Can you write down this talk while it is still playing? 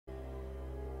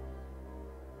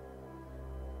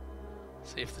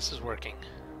See if this is working.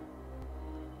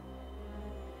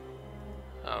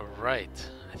 Alright,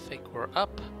 I think we're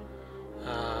up.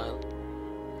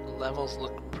 Levels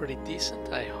look pretty decent,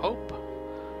 I hope.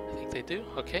 I think they do.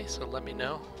 Okay, so let me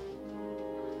know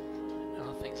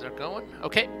how things are going.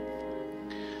 Okay.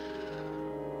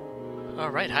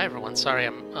 Alright, hi everyone. Sorry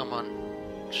I'm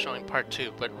on showing part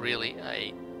 2, but really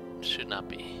I should not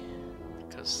be.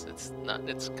 Because it's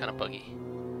kind of buggy.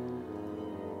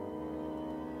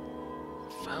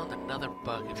 Found another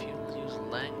bug. If you use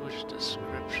language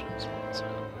descriptions,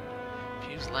 if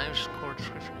you use language core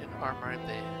description in armor,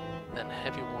 then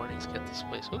heavy warnings get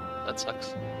displayed. Ooh, that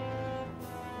sucks.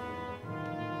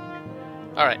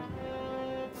 All right,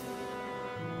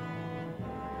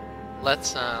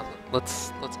 let's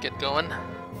get going.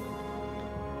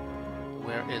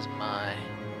 Where is my?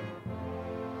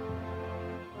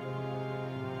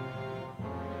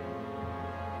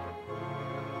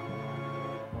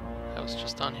 I was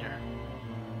just on here.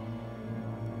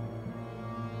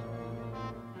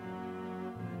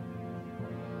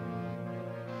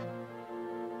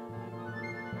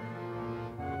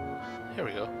 Here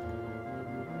we go.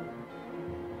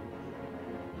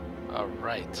 All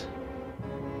right.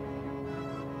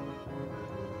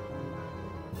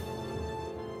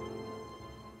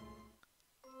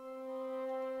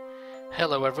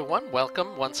 Hello everyone,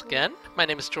 welcome once again. My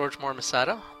name is George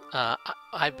Mormasato.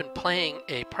 I've been playing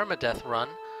a permadeath run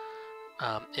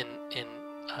in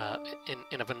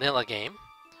a vanilla game,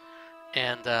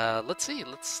 and let's see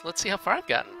how far I've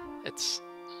gotten.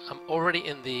 I'm already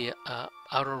in the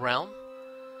outer realm,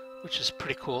 which is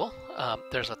pretty cool.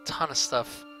 There's a ton of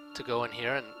stuff to go in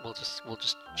here, and we'll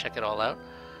just check it all out.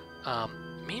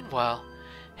 Meanwhile,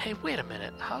 hey, wait a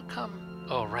minute, how come?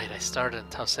 Oh right, I started in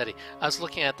Tauceti. I was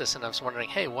looking at this and I was wondering,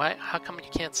 hey, how come you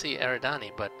can't see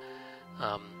Eridani? But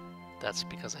that's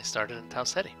because I started in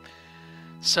Tauceti.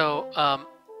 So, all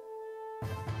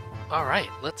right,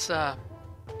 let's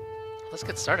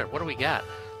get started. What do we got?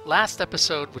 Last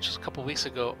episode, which was a couple weeks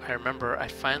ago, I remember I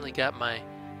finally got my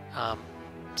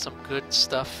some good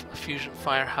stuff: a fusion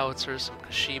fire howitzers, some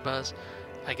Kashibas.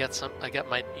 I got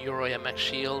my Yoroi MX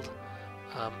shield.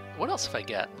 What else have I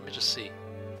got? Let me just see.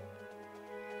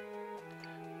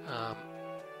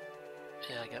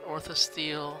 Yeah, I got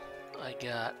Orthosteel. I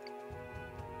got.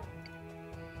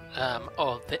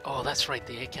 Oh, that's right,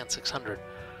 the ACAN 600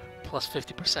 plus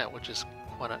 50%, which is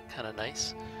kind of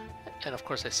nice. And of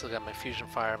course, I still got my fusion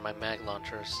fire and my mag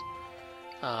launchers.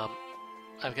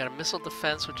 I've got a missile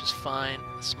defense, which is fine.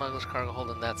 A smuggler's cargo hold,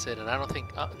 and that's it. And I don't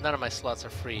think none of my slots are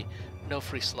free. No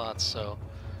free slots, so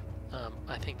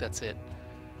I think that's it.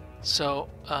 So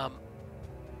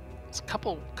it's a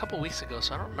couple weeks ago,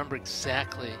 so I don't remember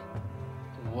exactly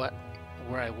where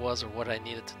I was or what I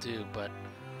needed to do, but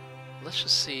let's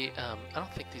just see. I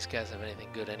don't think these guys have anything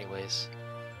good anyways.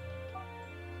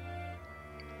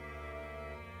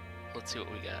 Let's see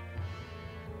what we got.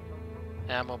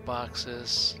 Ammo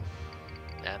boxes.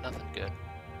 Nah, nothing good.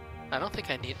 I don't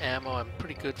think I need ammo. I'm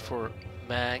pretty good for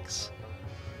mags.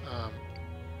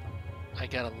 I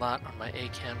got a lot on my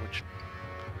ACAN, which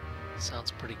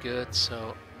sounds pretty good,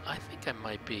 so I think I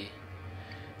might be...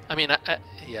 I mean,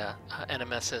 yeah,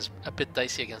 NMS is a bit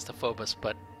dicey against the Phobos,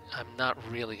 but I'm not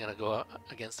really going to go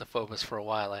against the Phobos for a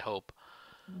while, I hope.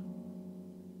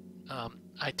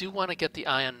 I do want to get the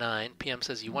Ion 9. PM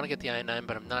says you want to get the Ion 9,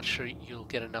 but I'm not sure you'll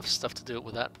get enough stuff to do it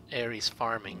without Ares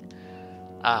farming.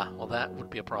 Ah, well that would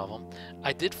be a problem.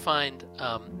 I did find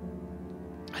the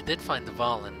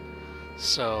Valen,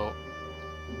 so...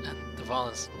 And the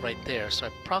Valen's right there, so I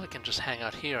probably can just hang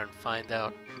out here and find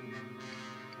out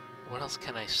what else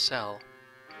can I sell.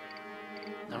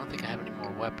 I don't think I have any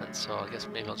more weapons, so I guess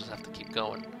maybe I'll just have to keep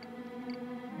going.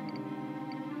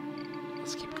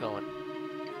 Let's keep going.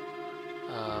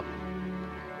 I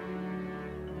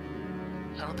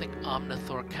don't think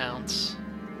Omnithor counts.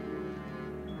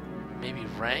 Maybe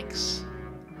ranks?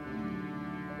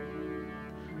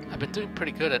 I've been doing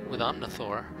pretty good with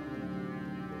Omnithor.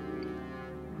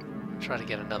 Try to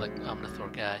get another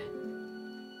Omnithor guy.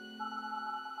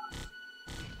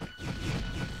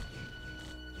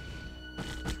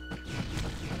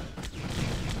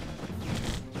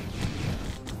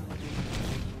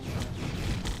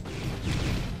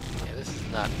 Yeah, this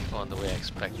is not going the way I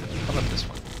expected. How about this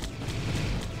one?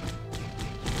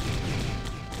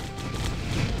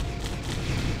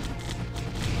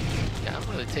 Yeah, I'm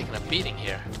really taking a beating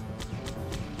here.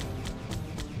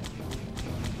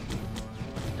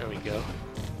 There we go.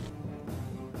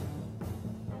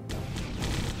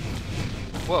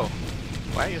 Whoa,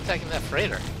 why are you attacking that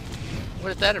freighter? What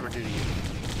did that ever do to you?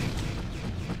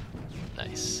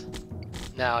 Nice.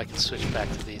 Now I can switch back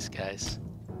to these guys.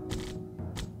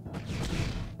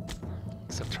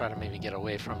 try to maybe get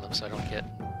away from them so I don't get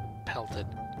pelted.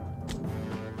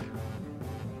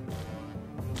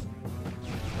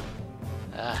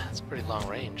 Ah, it's pretty long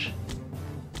range.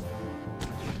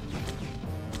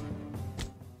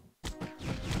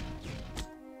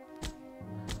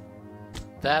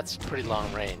 That's pretty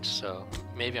long range, so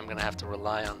maybe I'm gonna have to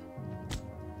rely on...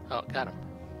 Oh, got him.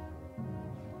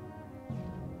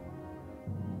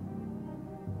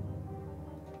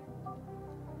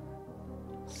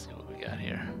 Let's see what we got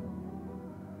here.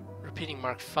 Repeating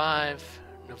Mark 5,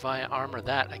 Novaya armor,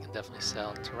 that I can definitely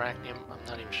sell. Terracnium, I'm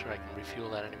not even sure I can refuel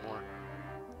that anymore.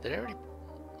 Did I already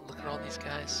look at all these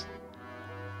guys?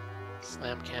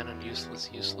 Slam cannon, useless,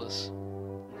 useless.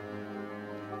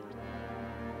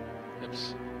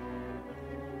 Oops.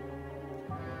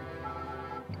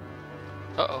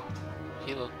 Uh-oh.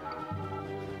 Hilo.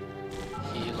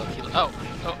 Hilo, hilo. Oh!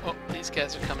 Oh, oh, these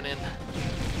guys are coming in.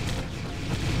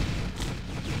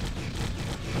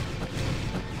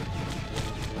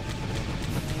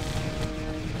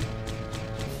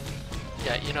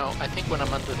 Yeah, you know, I think when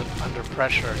I'm under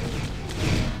pressure,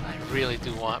 I really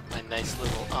do want my nice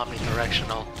little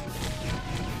omnidirectional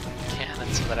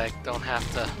cannon so that I don't have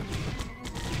to...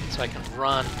 So I can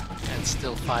run and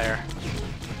still fire.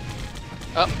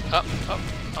 Oh, oh, oh,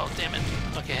 oh, damn it.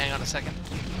 Okay, hang on a second.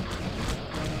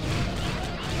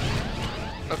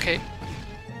 Okay.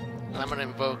 I'm gonna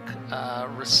invoke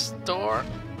Restore,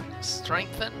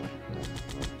 Strengthen,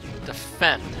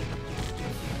 Defend.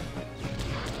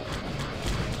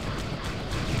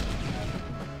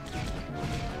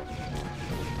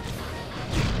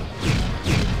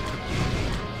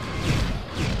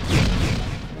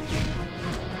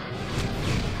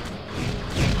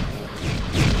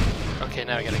 Okay,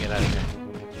 now I gotta get out of here.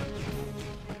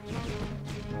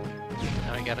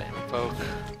 Now I gotta invoke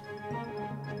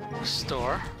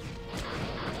Restore.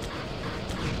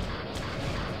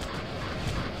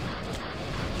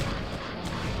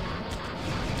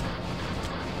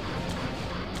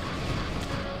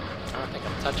 I don't think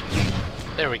I'm touching it.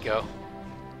 There we go.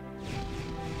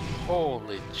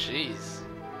 Holy jeez.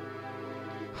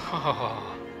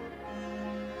 Oh,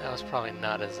 that was probably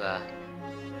not as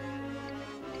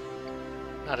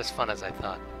fun as I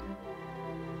thought.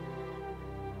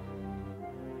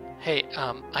 Hey,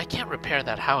 I can't repair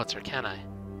that howitzer, can I?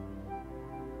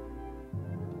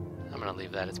 I'm gonna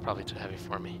leave that, it's probably too heavy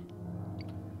for me.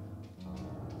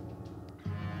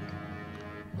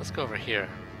 Let's go over here.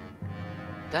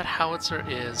 That howitzer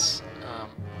is, oh,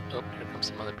 here come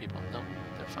some other people. Nope,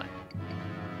 they're fine.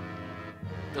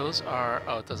 Those are,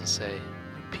 oh, it doesn't say.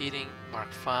 Repeating,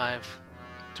 Mark 5,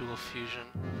 dual fusion.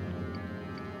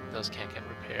 Those can't get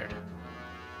repaired.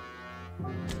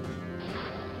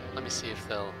 Let me see if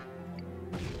they'll...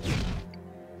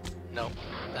 Nope.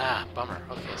 Ah, bummer.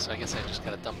 Okay, so I guess I just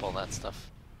gotta dump all that stuff.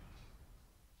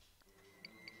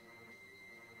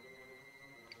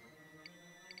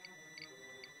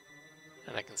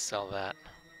 And I can sell that.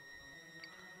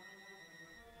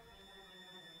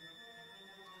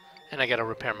 And I gotta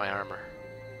repair my armor.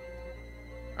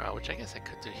 Which I guess I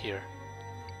could do here.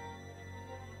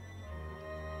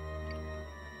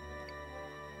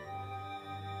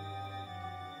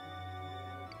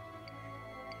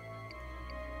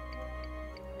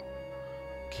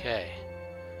 Okay,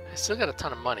 I still got a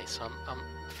ton of money, so I'm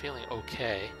feeling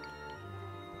okay.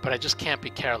 But I just can't be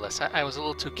careless. I was a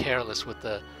little too careless with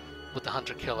the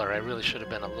hunter killer. I really should have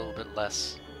been a little bit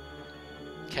less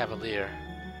cavalier.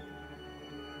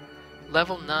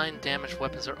 Level 9 damaged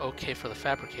weapons are okay for the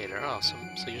fabricator. Oh, so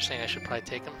you're saying I should probably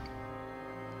take them?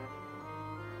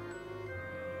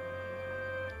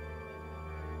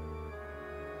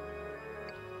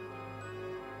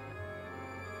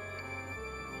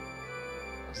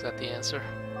 Is that the answer?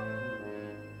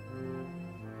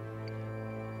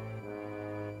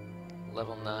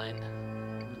 Level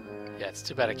 9. Yeah, it's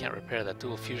too bad I can't repair that.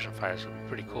 Dual fusion fires would be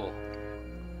pretty cool.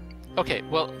 Okay,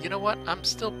 well, you know what? I'm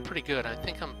still pretty good. I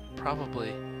think I'm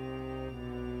probably...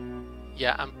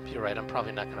 Yeah, you're right. I'm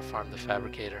probably not going to farm the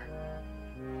fabricator.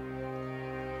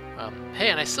 Hey,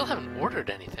 and I still haven't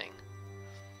ordered anything.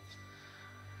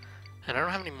 And I don't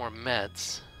have any more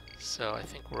meds, so I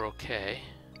think we're okay.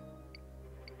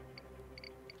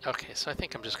 Okay, so I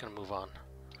think I'm just going to move on.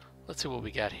 Let's see what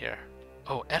we got here.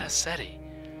 Oh, Edaceti.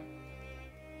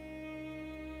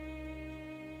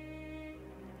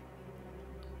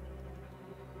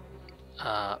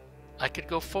 I could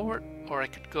go forward, or I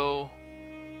could go...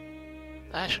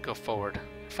 I should go forward.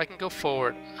 If I can go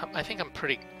forward, I think I'm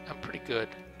pretty good.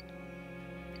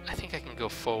 I think I can go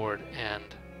forward, and...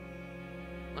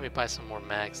 Let me buy some more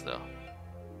mags, though,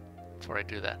 before I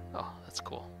do that. Oh, that's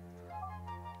cool.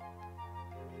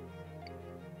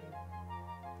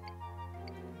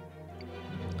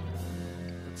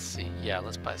 Yeah,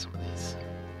 let's buy some of these.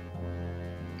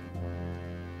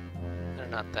 They're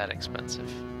not that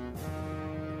expensive.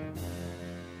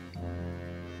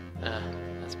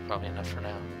 That's probably enough for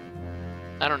now.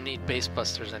 I don't need base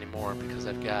busters anymore because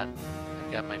I've got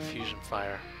my fusion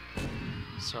fire,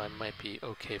 so I might be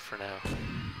okay for now.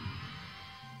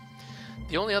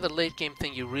 The only other late game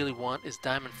thing you really want is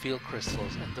diamond field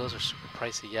crystals, and those are super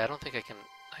pricey. Yeah, I don't think I can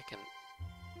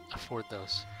afford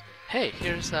those. Hey,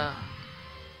 here's I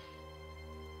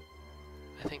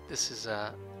think this is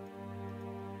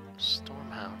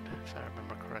Stormhound, if I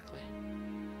remember correctly.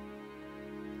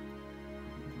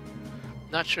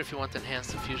 Not sure if you want to enhance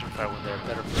the fusion fire when they're a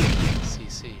better version of the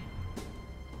CC.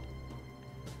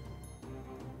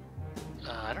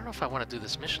 I don't know if I want to do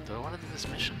this mission. Do I want to do this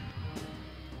mission?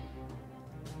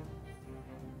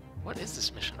 What is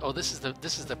this mission? Oh, this is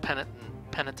the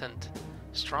penitent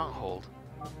stronghold.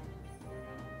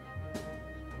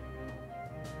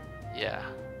 Yeah.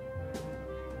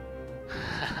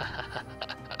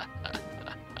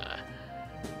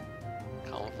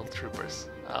 Colorful troopers.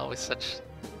 Always such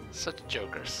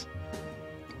jokers.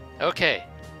 Okay,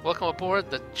 welcome aboard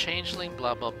the Changeling.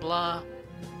 Blah blah blah.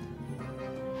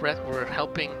 We're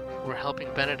helping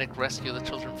Benedict rescue the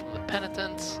children from the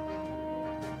penitents.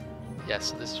 Yeah,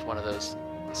 so this is one of those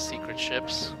secret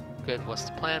ships. Good. What's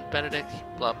the plan, Benedict?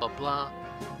 Blah blah blah.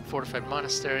 Fortified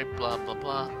monastery. Blah blah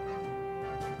blah.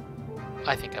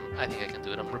 I think I can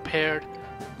do it. I'm repaired.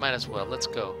 Might as well. Let's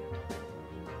go.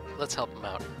 Let's help him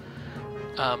out.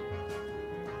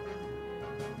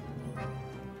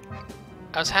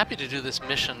 I was happy to do this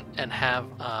mission and have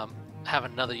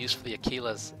another use for the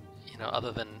Aquilas, you know,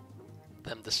 other than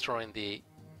them destroying the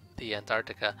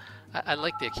Antarctica. I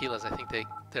like the Aquilas. I think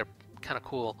they're kind of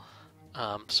cool.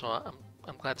 So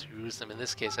I'm glad to use them. In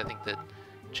this case, I think that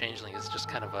Changeling is just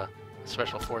kind of a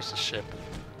special forces ship.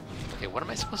 Okay, what am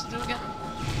I supposed to do again?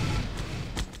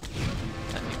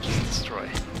 I think just destroy.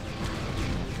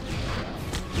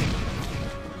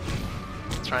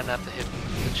 Try not to hit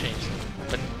the Changeling,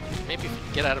 but maybe if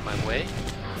you get out of my way.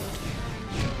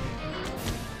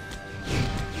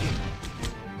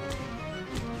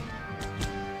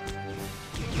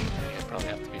 I probably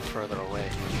have to be further away.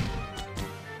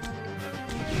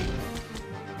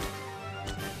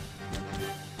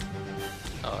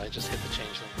 Oh, I just hit the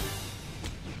Changeling.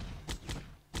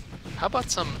 How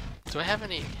about some... Do I have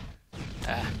any...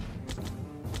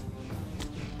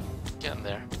 Getting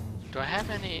there. Do I have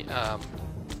any,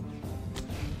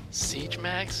 siege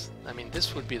mags? I mean,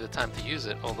 this would be the time to use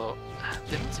it, although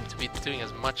they don't seem to be doing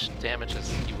as much damage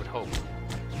as you would hope.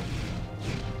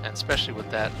 And especially with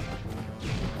that...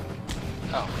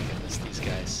 Oh my goodness, these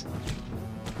guys.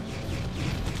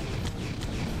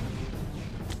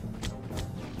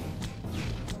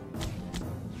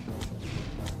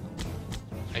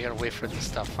 I gotta wait for it to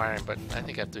stop firing, but I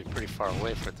think I have to be pretty far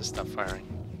away for it to stop firing.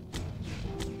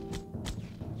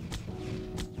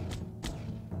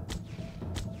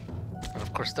 And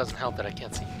of course, it doesn't help that I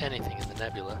can't see anything in the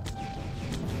nebula.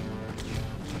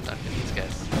 Not at these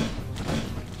guys.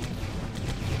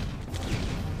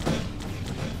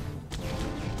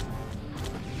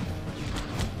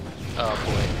 Oh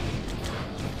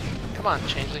boy. Come on,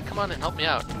 Changeling, come on and help me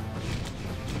out.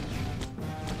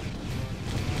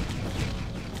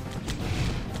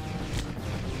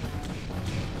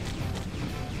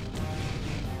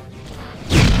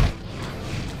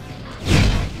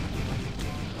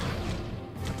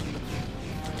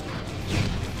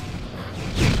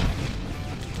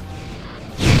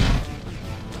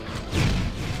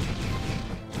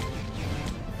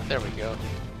 There we go.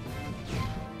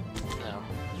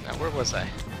 Now where was I?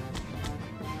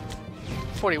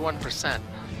 41%.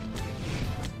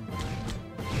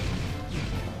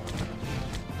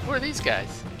 Who are these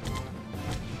guys?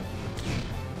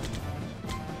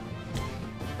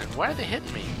 And why are they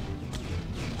hitting me?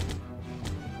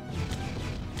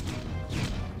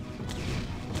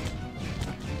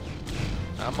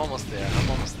 I'm almost there. I'm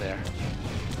almost there.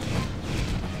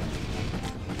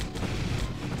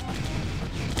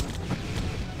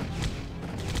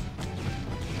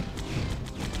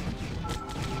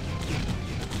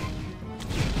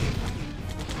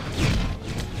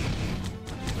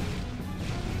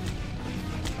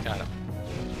 Got him.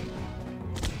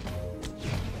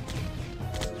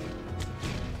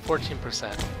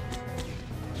 14%.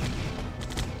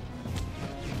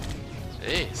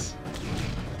 Jeez.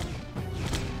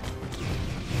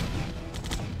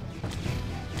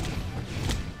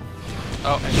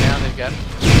 Oh, and now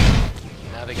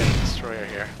they got a destroyer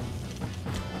here.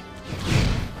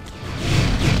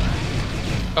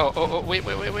 Oh, wait.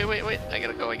 I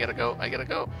gotta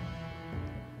go.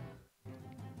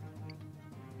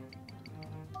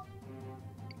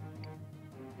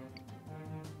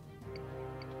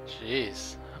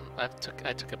 Jeez, I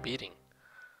took a beating.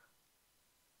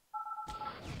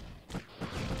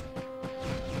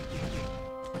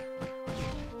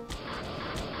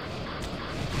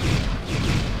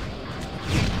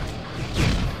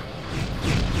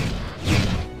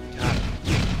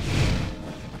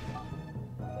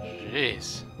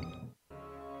 Jeez.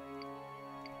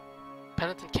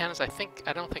 Penitent cannons, I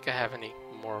don't think I have any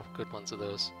more good ones of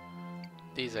those.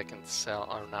 These I can sell,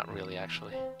 or not really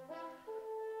actually.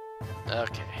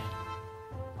 Okay.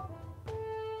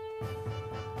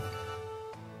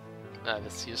 Ah,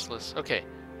 that's useless. Okay,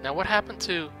 now what happened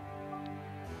to...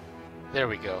 There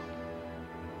we go.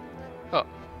 Oh,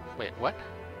 wait, what?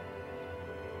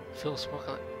 Phil smoke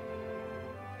on...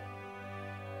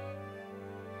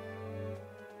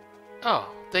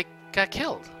 Oh, they got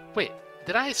killed. Wait,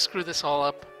 did I screw this all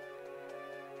up?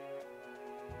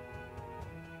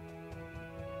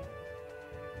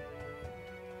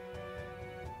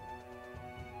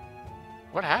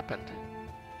 What happened?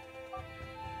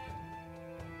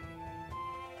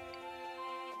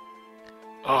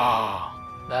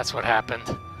 Oh, that's what happened.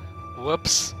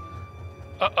 Whoops.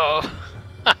 Uh-oh.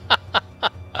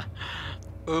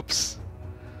 Oops.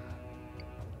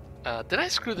 Did I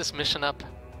screw this mission up?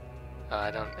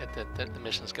 I don't. The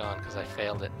mission's gone because I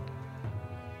failed it.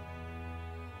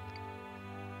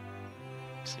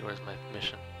 Let's see, where's my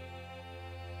mission?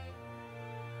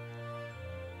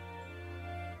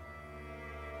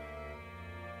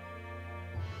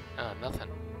 Oh, nothing.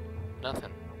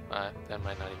 Nothing. That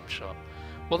might not even show up.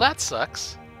 Well, that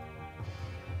sucks.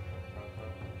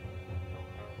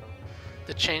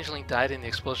 The changeling died in the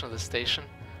explosion of the station.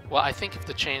 Well, I think if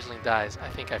the changeling dies, I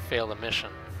think I fail the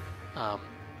mission.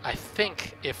 I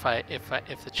think if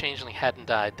the changeling hadn't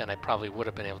died, then I probably would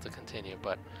have been able to continue.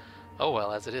 But oh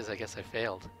well, as it is, I guess I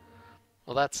failed.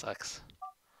 Well, that sucks.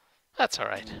 That's all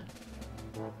right.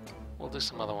 We'll do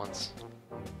some other ones.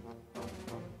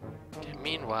 Okay,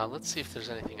 meanwhile, let's see if there's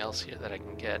anything else here that I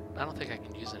can get. I don't think I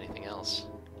can use anything else.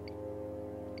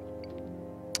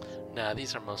 Nah,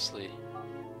 these are mostly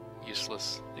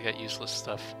useless. They got useless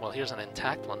stuff. Well, here's an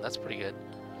intact one. That's pretty good.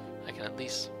 I can at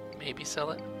least maybe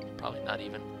sell it. Probably not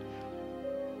even.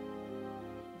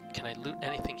 Can I loot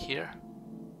anything here?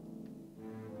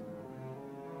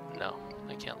 No,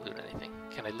 I can't loot anything.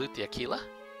 Can I loot the Aquila?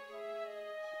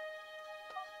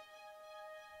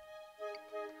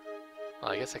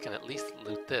 Well, I guess I can at least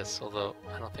loot this, although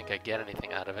I don't think I get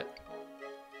anything out of it.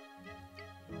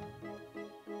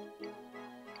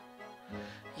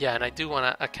 Yeah, and I do want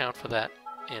to account for that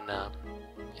in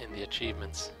the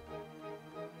achievements.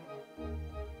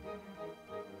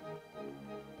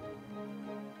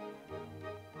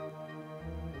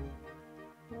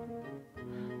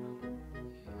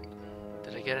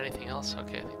 Did I get anything else?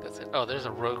 Okay, I think that's it. Oh, there's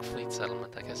a rogue fleet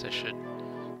settlement. I guess I should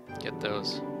get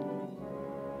those.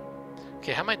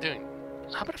 Okay, how am I doing?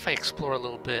 How about if I explore a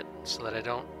little bit so that I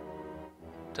don't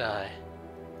die?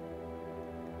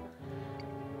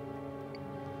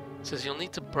 It says you'll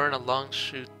need to burn a long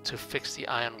chute to fix the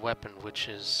ion weapon, which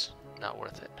is not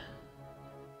worth it.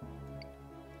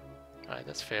 Alright,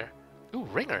 that's fair. Ooh,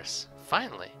 ringers!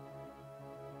 Finally!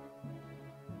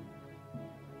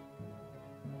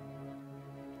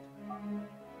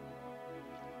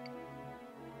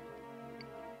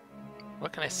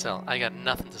 What can I sell? I got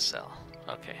nothing to sell.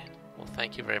 Okay, well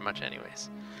thank you very much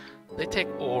anyways. They take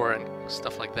ore and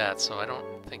stuff like that, so I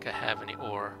don't think I have any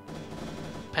ore.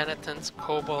 Penitents,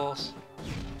 kobolds.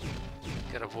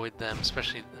 Gotta avoid them,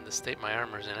 especially in the state my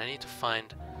armor's in. I need to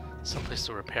find someplace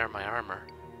to repair my armor.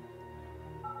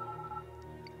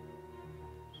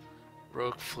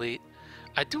 Rogue fleet.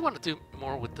 I do want to do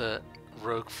more with the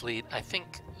rogue fleet. I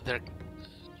think they're...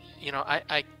 You know,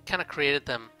 I kind of created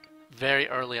them very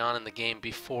early on in the game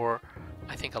before,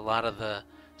 I think a lot of the...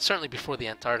 Certainly before the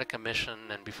Antarctica mission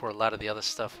and before a lot of the other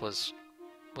stuff was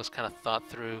kind of thought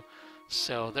through.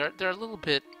 So they're a little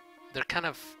bit, they're kind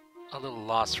of a little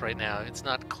lost right now. It's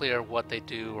not clear what they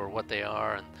do or what they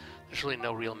are, and there's really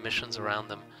no real missions around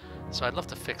them. So I'd love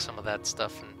to fix some of that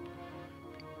stuff and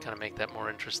kind of make that more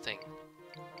interesting.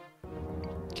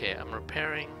 Okay, I'm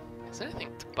repairing. Is there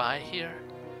anything to buy here?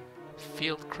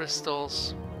 Field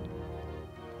crystals.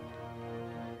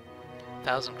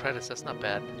 1,000 credits, that's not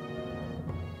bad.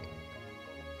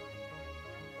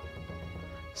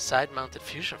 Side-mounted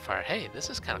fusion fire. Hey, this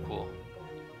is kind of cool.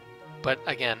 But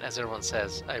again, as everyone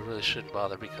says, I really shouldn't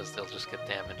bother because they'll just get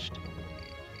damaged.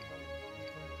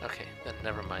 Okay, then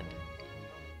never mind.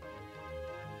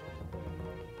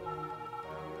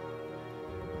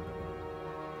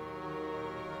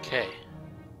 Okay.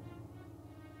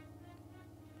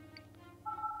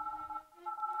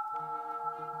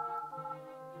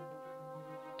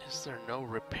 Is there no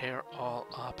repair all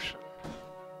option?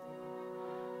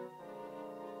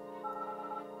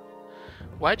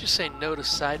 Why'd you say no to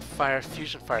side fire,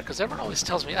 fusion fire? Because everyone always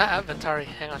tells me, Ventari,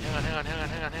 hang on.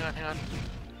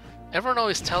 Everyone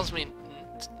always tells me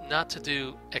not to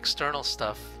do external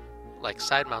stuff, like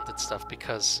side-mounted stuff,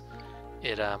 because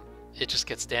it just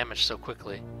gets damaged so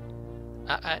quickly.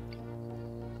 I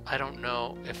don't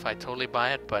know if I totally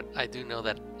buy it, but I do know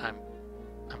that I'm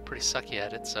pretty sucky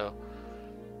at it, so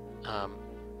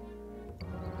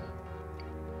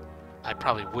I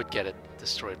probably would get it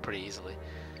destroyed pretty easily.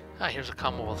 Here's a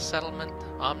Commonwealth settlement,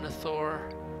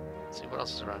 Omnithor. Let's see what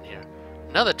else is around here.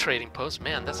 Another trading post.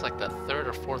 Man, that's like the third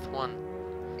or fourth one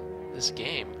this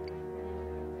game.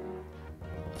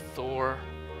 Thor,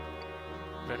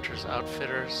 Ventures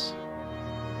Outfitters,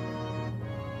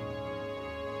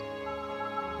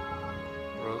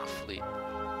 Rogue Fleet,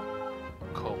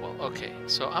 Cobalt. Okay,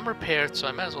 so I'm repaired, so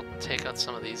I might as well take out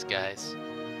some of these guys.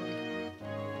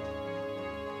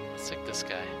 Let's take this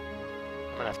guy.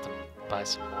 I'm gonna have to buy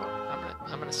some more.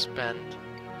 I'm gonna spend.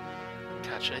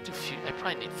 God, should I do? I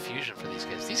probably need fusion for these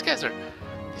guys. These guys are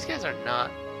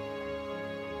not.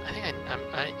 I think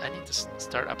I need to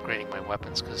start upgrading my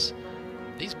weapons, because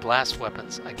these blast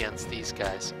weapons against these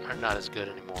guys are not as good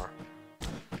anymore.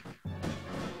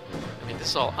 I mean, this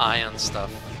is all ion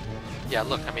stuff. Yeah,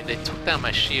 look. I mean, they took down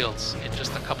my shields in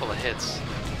just a couple of hits.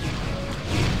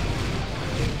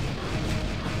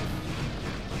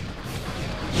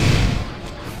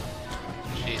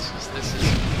 Jesus, this is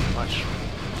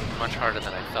much harder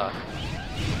than I thought.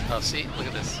 Oh, see? Look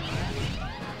at this.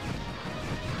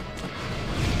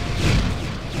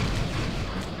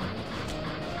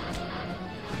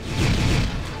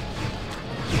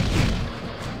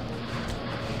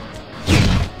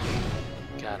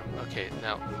 Got him. Okay,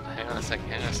 now, hang on a second.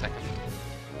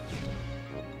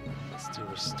 Let's do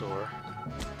restore.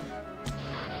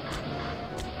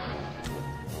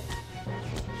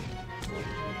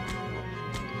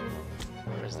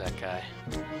 Where's that guy?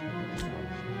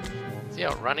 Is he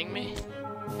outrunning me?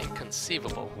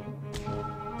 Inconceivable.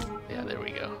 Yeah, there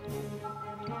we go.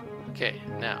 Okay,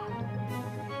 now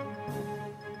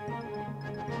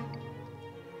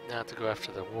to go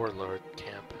after the warlord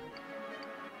camp.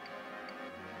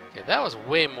 Okay, that was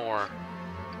way more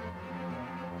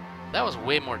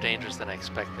dangerous than I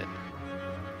expected.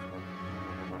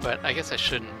 But I guess I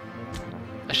shouldn't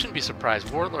be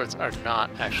surprised. Warlords are not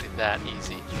actually that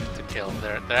easy to kill.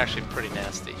 They're actually pretty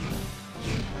nasty.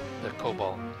 They're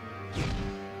Cobalt.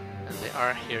 And they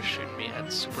are here shooting me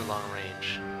at super long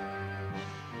range.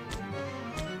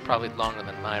 Probably longer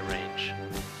than my range.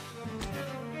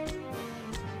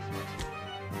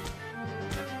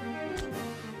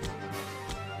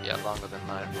 Yeah, longer than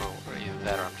mine. Or either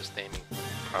that or I'm just aiming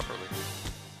properly.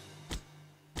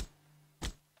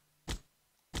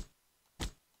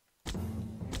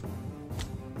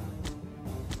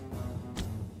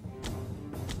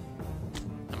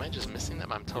 Am I just missing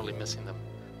them? I'm totally missing them.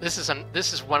 This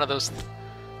is one of those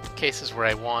cases where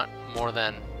I want more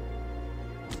than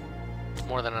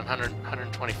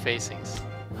 120 facings.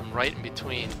 I'm right in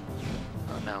between.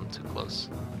 Oh, now I'm too close.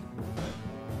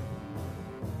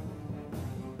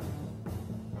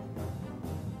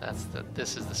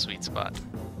 This is the sweet spot,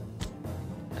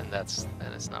 and it's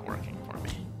not working for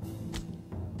me.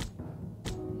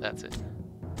 That's it.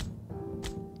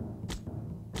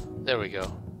 There we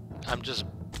go. I'm just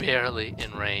barely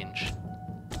in range.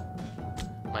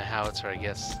 My howitzer, I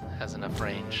guess, has enough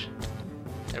range.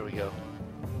 There we go.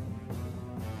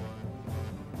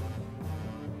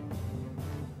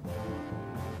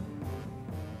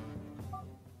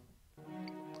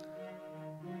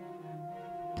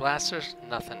 Blasters,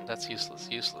 nothing. That's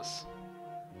useless.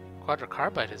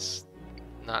 Quadricarbide is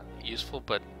not useful,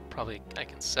 but probably I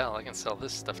can sell. I can sell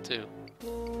this stuff too.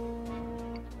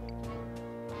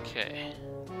 Okay.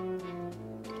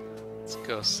 Let's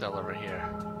go sell over here.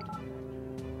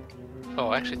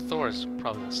 Oh, actually, Thor's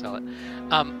probably will sell it.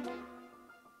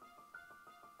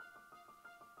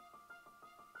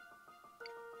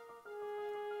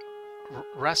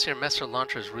 Rassier Messer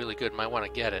launcher is really good. Might want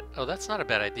to get it. Oh, that's not a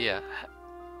bad idea.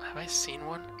 Have I seen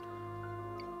one?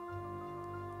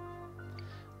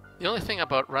 The only thing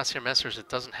about Rassier Messer is it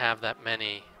doesn't have that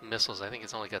many missiles. I think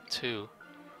it's only got 2.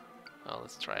 Oh,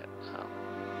 let's try it.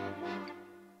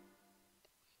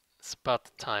 It's about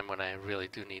the time when I really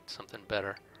do need something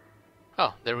better.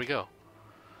 Oh, there we go.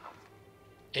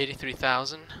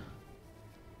 83,000.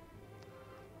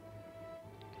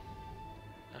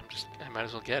 I might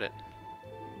as well get it.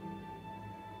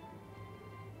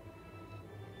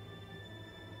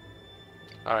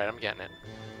 Alright, I'm getting it.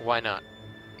 Why not?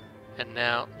 And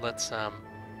now let's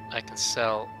I can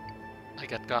sell. I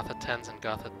got Gotha 10s and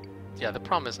Gotha. Yeah, the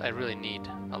problem is I really need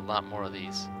a lot more of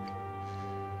these.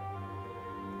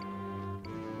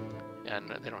 And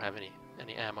they don't have any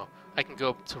ammo. I can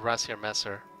go to Razier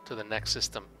Messer to the next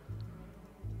system.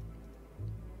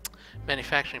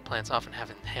 Manufacturing plants often have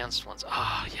enhanced ones.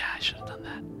 Oh, yeah, I should have done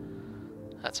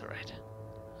that. That's alright.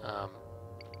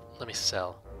 Let me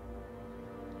sell.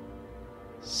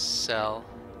 Sell.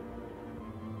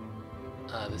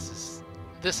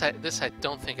 This I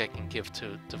don't think I can give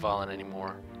to Dvalin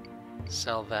anymore.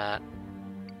 Sell that.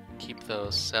 Keep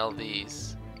those. Sell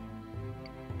these.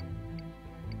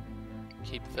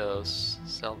 Keep those.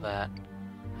 Sell that.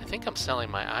 I think I'm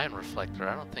selling my iron reflector.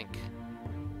 I don't think.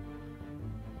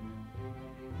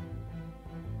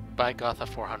 Buy Gotha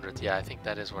 400. Yeah, I think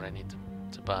that is what I need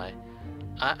to buy.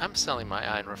 I'm selling my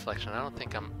iron reflection. I don't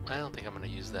think I'm going to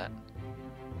use that.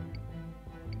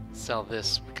 Sell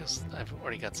this because I've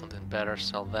already got something better.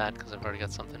 Sell that because I've already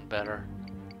got something better.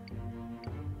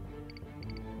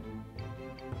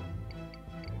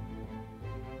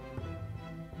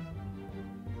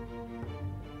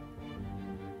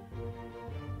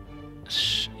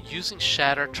 Using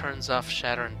Shatter turns off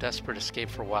Shatter and Desperate Escape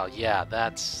for a while. Yeah,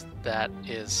 that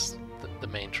is the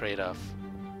main trade-off.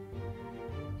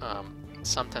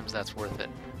 Sometimes that's worth it.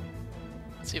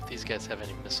 Let's see if these guys have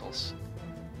any missiles.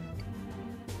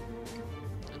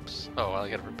 Oops. Oh, well, I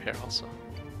gotta repair also.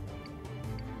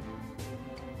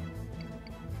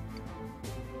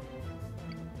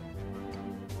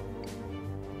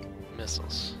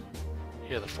 Missiles.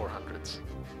 Here are the 400s.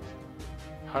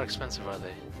 How expensive are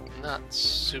they? Not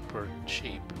super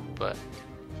cheap, but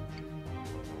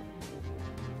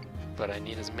I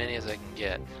need as many as I can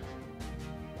get.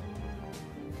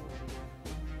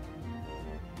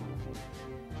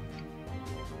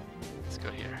 Let's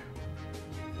go here.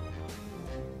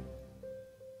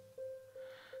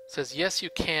 It says yes you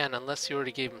can unless you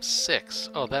already gave him 6.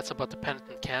 Oh, that's about the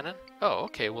penitent cannon? Oh,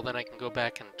 okay, well then I can go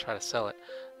back and try to sell it.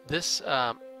 This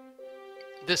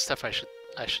this stuff I should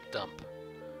dump.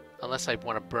 Unless I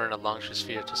want to burn a Longshoe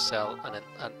Sphere to sell an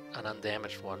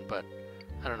undamaged one, but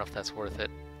I don't know if that's worth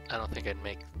it. I don't think I'd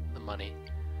make the money.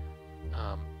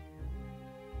 I'm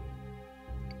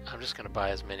just going to buy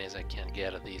as many as I can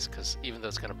get of these, because even though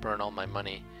it's going to burn all my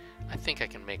money, I think I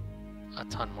can make a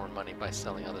ton more money by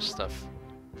selling other stuff.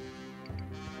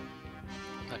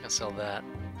 I can sell that.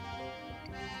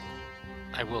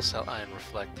 I will sell Iron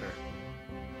Reflector.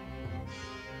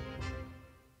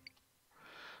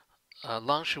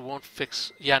 Longshoe won't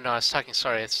fix... Yeah, no, I was talking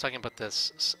about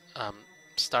this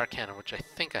Star Cannon, which I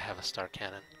think I have a Star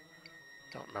Cannon.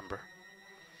 Don't remember.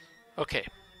 Okay.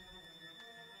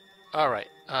 Alright,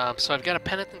 so I've got a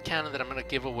Penitent Cannon that I'm going to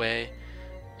give away.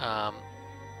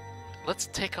 Let's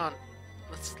take on...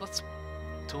 Let's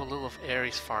do a little of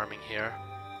Ares farming here.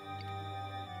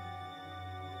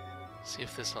 See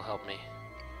if this will help me.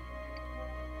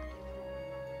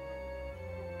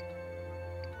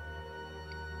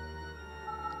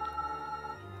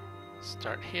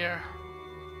 Start here.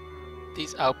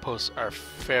 These outposts are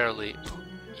fairly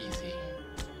easy.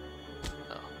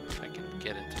 Oh, if I can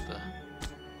get into the...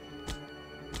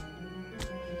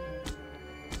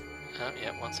 Oh,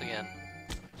 yeah, once again.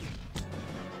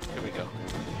 Here we go.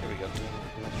 Here we go.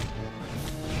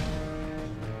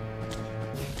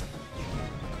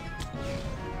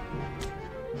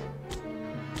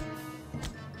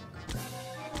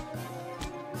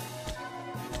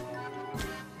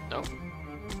 Nope.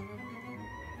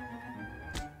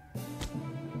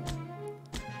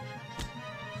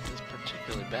 This is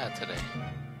particularly bad today.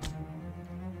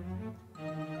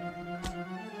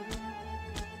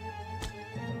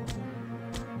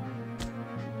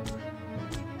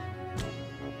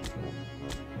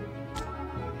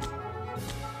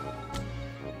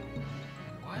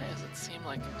 Why does it seem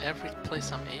like every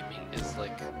place I'm aiming is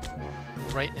like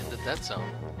right in the dead zone?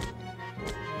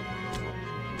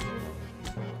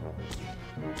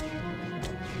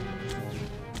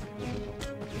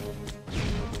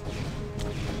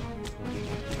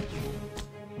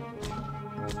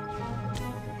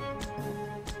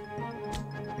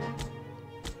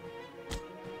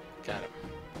 Got him.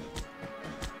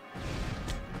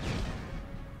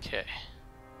 Okay.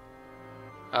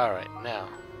 Alright, now.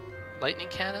 Lightning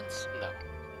cannons? No. I'm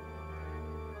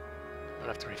gonna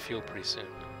have to refuel pretty soon.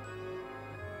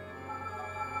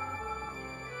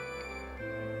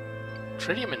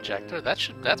 Tritium injector?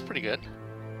 That's pretty good.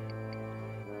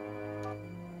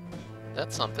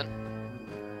 That's something.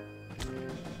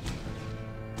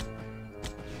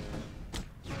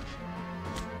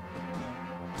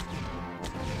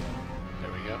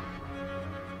 There we go.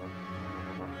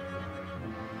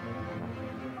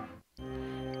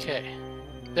 Okay,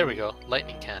 there we go.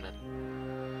 Lightning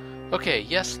cannon. Okay,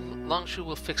 yes, Longshoot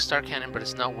will fix Star Cannon, but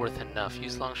it's not worth enough.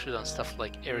 Use Longshoot on stuff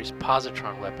like Ares'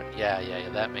 Positron weapon. Yeah,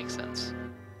 that makes sense.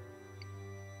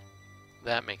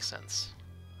 That makes sense.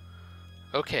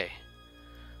 Okay.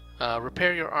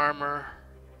 Repair your armor.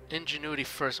 Ingenuity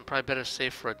first, and probably better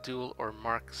save for a duel or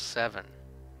Mark 7.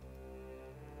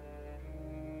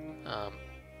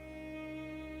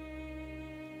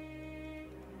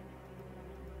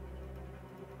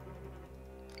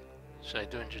 Should I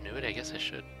do Ingenuity? I guess I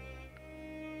should.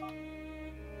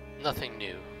 Nothing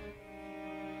new.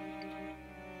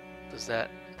 Does that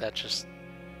just...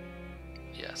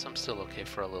 Yes, I'm still okay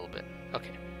for a little bit.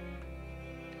 Okay.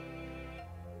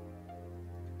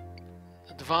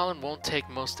 Dvalin won't take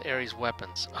most Ares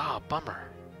weapons. Ah, bummer.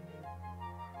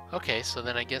 Okay, so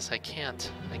then I guess I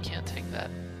can't take that.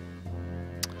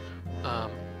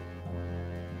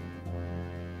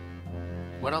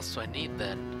 What else do I need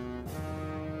then?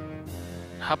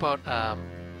 How about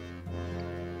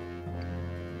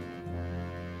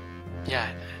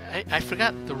yeah, I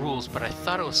forgot the rules, but I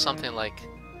thought it was something like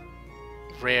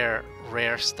rare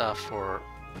stuff or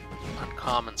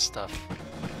uncommon stuff.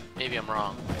 Maybe I'm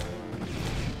wrong.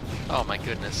 Oh my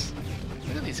goodness.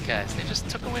 Look at these guys. They just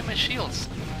took away my shields.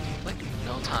 Like,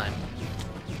 no time.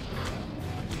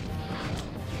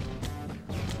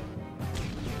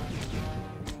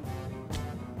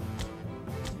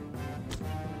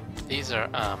 These are,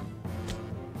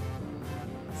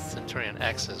 Centurion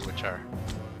X's, which are,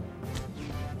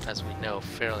 as we know,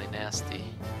 fairly nasty.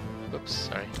 Oops,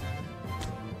 sorry.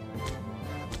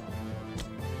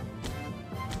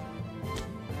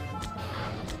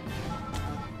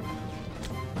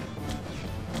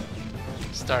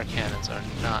 Star cannons are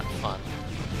not fun.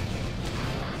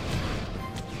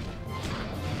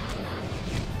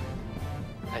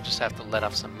 I just have to let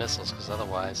off some missiles, because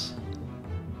otherwise...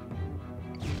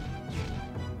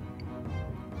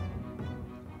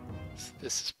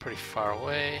 This is pretty far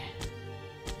away.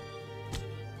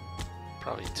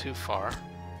 Probably too far.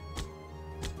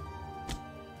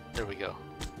 There we go.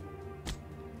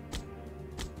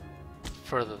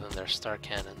 Further than their star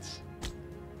cannons.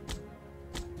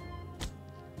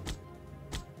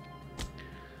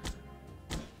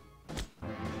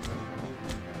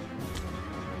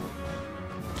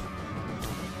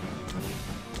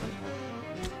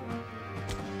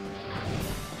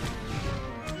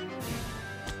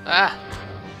 Ah!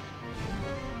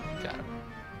 Got it.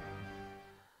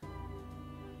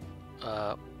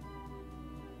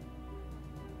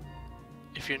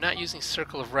 If you're not using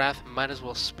Circle of Wrath, might as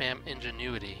well spam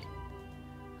Ingenuity.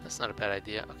 That's not a bad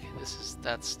idea. Okay,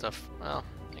 that stuff. Well,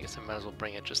 I guess I might as well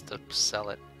bring it just to sell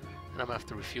it. And I'm gonna have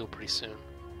to refuel pretty soon.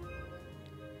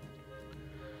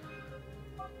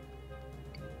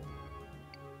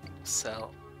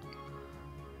 Sell.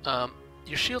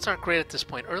 Your shields aren't great at this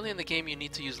point. Early in the game you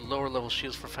need to use lower level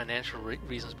shields for financial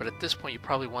reasons, but at this point you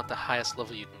probably want the highest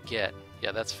level you can get.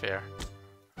 Yeah, that's fair.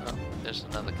 Oh, there's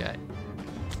another guy.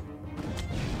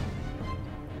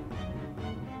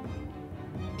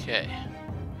 Okay.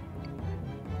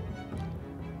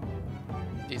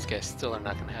 These guys still are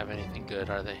not going to have anything good,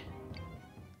 are they?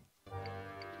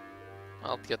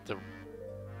 I'll get the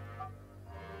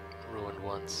ruined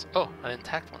ones. Oh, an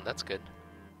intact one. That's good.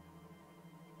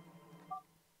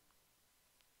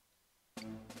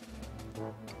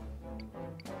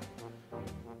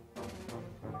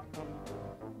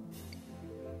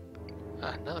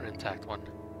 Another intact one.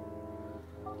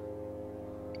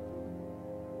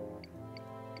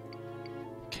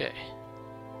 Okay.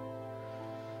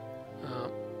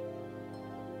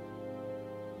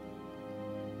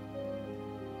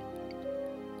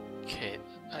 Okay,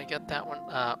 I got that one.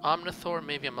 Omnithor,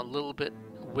 maybe I'm a little bit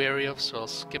wary of, so I'll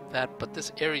skip that. But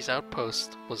this Ares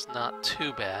outpost was not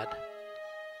too bad.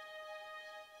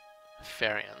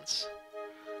 Pharians.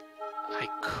 I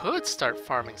could start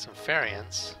farming some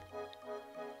Pharians.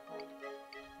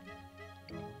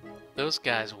 Those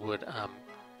guys would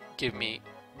give me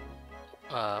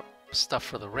stuff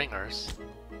for the ringers.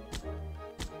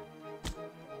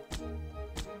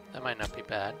 That might not be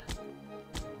bad.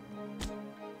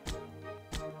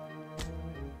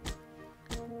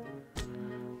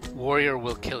 Warrior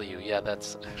will kill you. Yeah,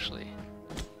 that's actually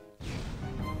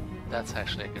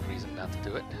a good reason not to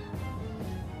do it.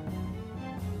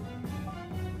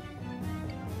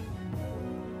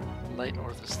 Light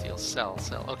Orthosteel, sell.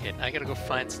 Okay, I gotta go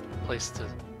find a place to...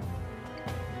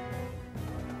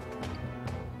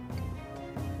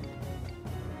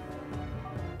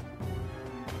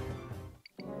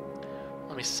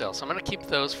 Let me sell. So I'm gonna keep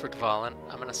those for Dvalin.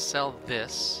 I'm gonna sell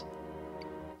this.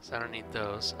 So I don't need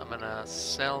those. I'm gonna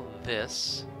sell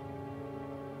this.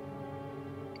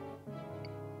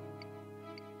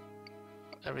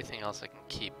 Everything else I can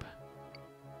keep.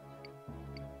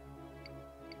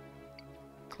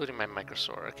 Including my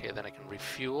Microsaur. Okay, then I can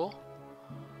refuel.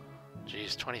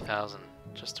 Geez, 20,000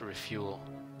 just to refuel.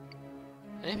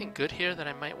 Anything good here that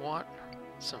I might want?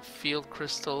 Some field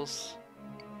crystals.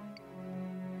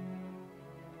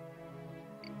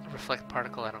 Reflect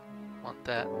particle, I don't want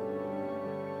that.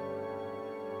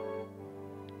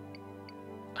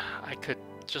 I could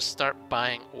just start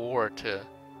buying ore to...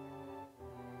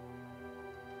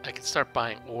 I could start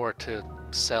buying ore to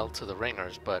sell to the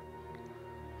ringers, but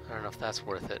I don't know if that's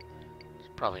worth it.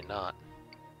 Probably not.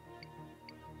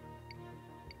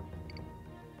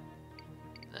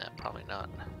 Nah, probably not.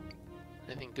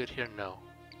 Anything good here? No.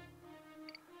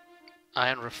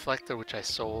 Ion reflector, which I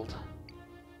sold.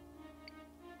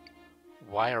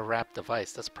 Wire wrap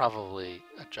device. That's probably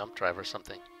a jump drive or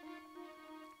something.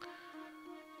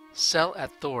 Sell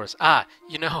at Thor's. Ah,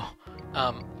 you know,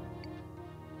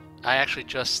 I actually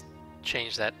just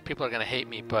changed that. People are going to hate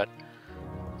me, but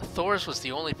Thor's was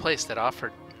the only place that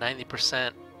offered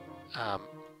 90%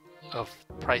 of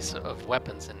price of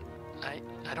weapons, and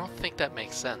I don't think that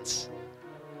makes sense.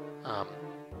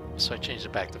 So I changed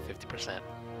it back to 50%.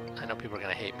 I know people are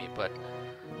going to hate me, but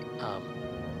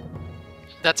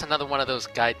that's another one of those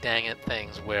guy dang it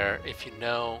things where if you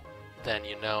know, then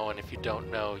you know, and if you don't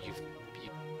know, you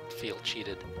feel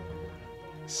cheated.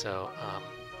 So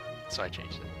so I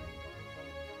changed it.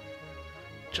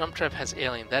 Jump Drive has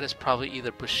alien. That is probably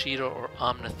either Bushido or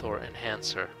Omnithor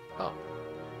Enhancer. Oh.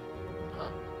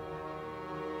 Huh.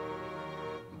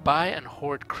 Buy and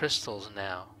hoard crystals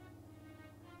now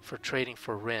for trading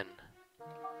for Rin.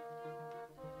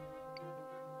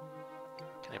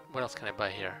 What else can I buy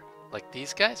here? Like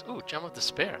these guys? Ooh, Gem of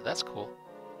Despair. That's cool.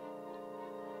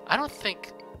 I don't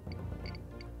think...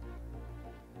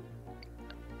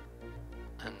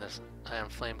 And this Ion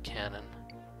Flame Cannon.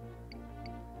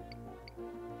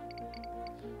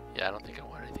 Yeah, I don't think I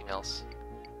want anything else.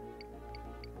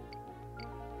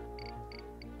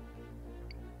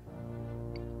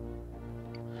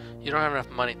 You don't have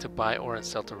enough money to buy ore and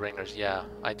sell to ringers. Yeah,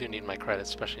 I do need my credits,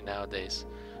 especially nowadays.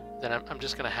 Then I'm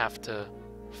just gonna have to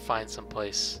find some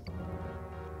place.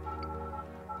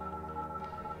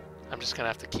 I'm just gonna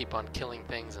have to keep on killing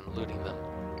things and looting them,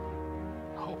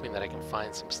 hoping that I can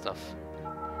find some stuff.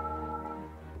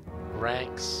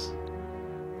 Ranks.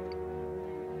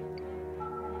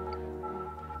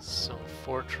 Some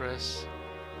Fortress.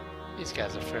 These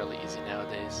guys are fairly easy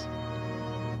nowadays.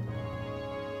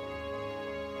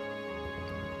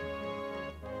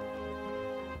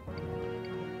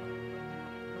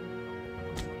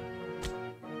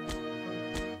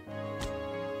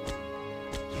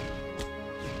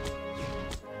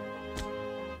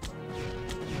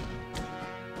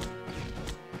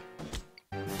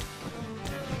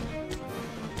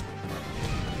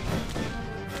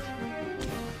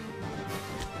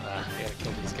 I gotta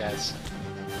kill these guys.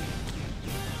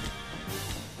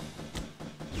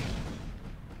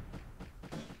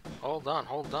 Hold on,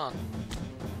 hold on.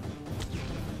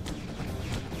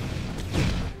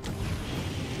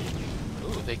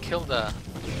 Ooh, they killed a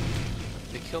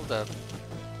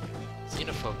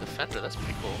xenophobe defender. That's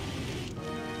pretty cool.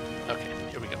 Okay,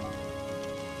 here we go.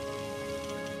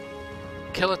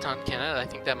 Kiloton cannon. I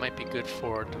think that might be good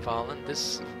for Dvalin.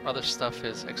 This other stuff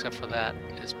is, except for that,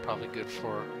 is probably good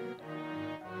for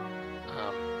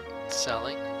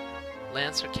selling.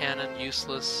 Lancer cannon,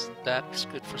 useless. That's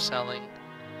good for selling.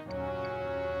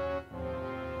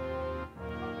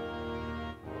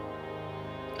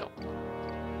 Nope.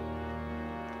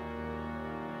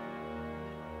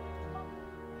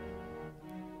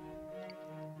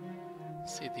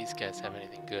 See if these guys have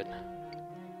anything good.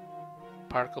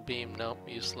 Particle beam, nope,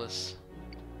 useless.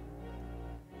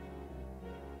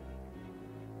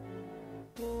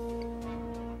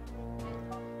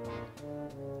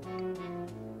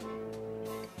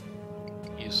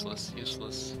 Useless,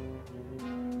 useless.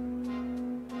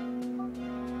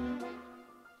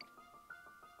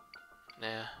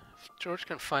 Nah, if George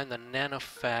can find the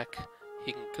nanofac,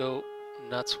 he can go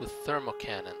nuts with thermal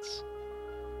cannons.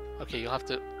 Okay, you have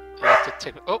to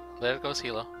take. Oh, there goes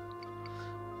Hilo.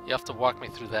 You have to walk me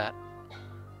through that.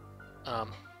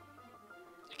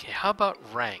 Okay, how about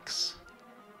ranks?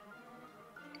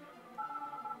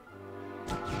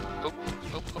 Oh,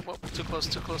 oh, oh, oh, too close,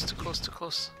 too close, too close, too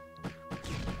close.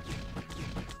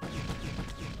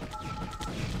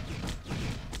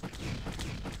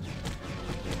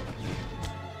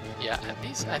 Yeah, and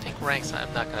these, I think ranks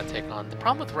I'm not going to take on. The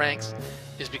problem with ranks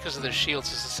is because of their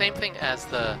shields. It's the same thing as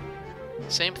the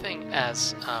Same thing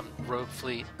as Rogue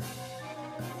Fleet.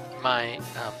 My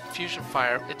fusion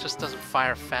fire, it just doesn't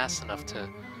fire fast enough to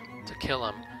kill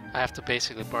him. I have to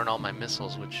basically burn all my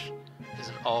missiles, which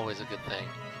isn't always a good thing.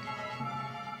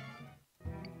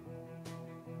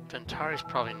 Ventari's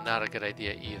probably not a good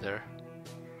idea either.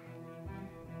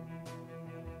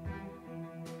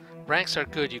 Ranks are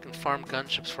good. You can farm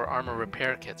gunships for armor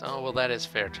repair kits. Oh, well, that is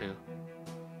fair too.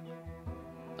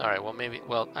 Alright, well, maybe...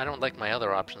 Well, I don't like my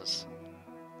other options.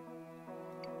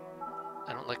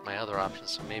 I don't like my other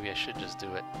options, so maybe I should just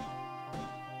do it.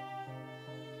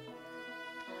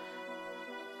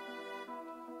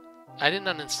 I didn't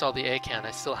uninstall the ACAN.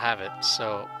 I still have it,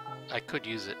 so I could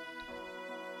use it.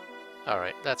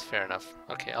 Alright, that's fair enough.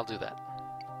 Okay, I'll do that.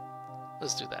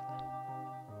 Let's do that.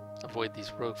 Avoid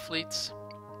these rogue fleets.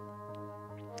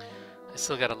 I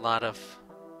still got a lot of...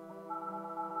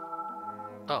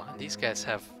 Oh, and these guys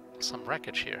have some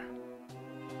wreckage here.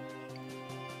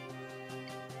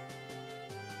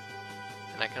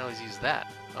 And I can always use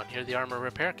that. Oh, and here are the armor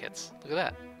repair kits. Look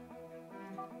at that.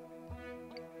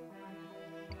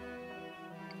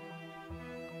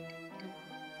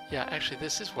 Yeah, actually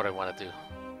this is what I want to do.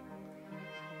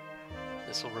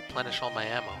 This will replenish all my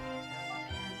ammo.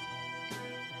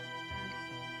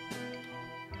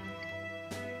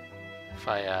 If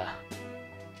I,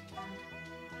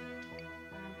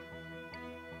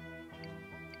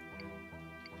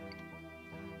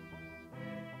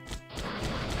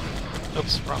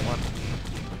 Oops, wrong one.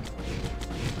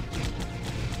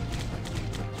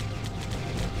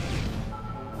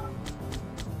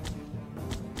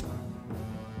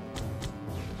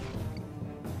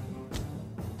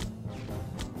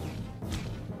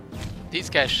 These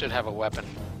guys should have a weapon,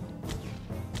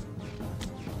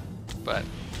 but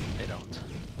they don't.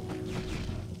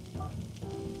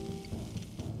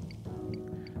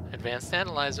 Advanced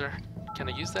analyzer. Can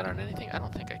I use that on anything? I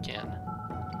don't think I can.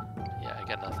 Yeah, I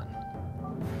got nothing.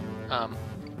 How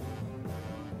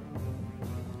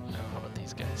about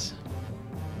these guys?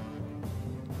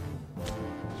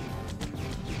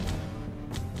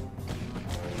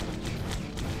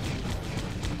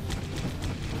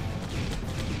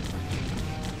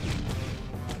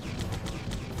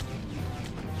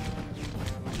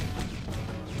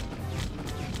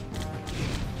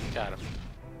 Got him.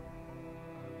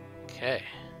 Okay.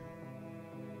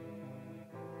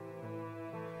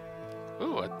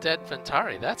 Ooh, a dead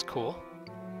Ventari. That's cool.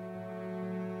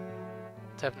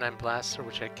 Tev 9 blaster,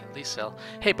 which I can at least sell.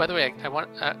 Hey, by the way, I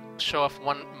want to show off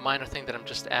one minor thing that I'm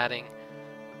just adding.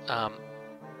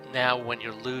 Now, when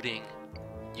you're looting,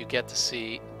 you get to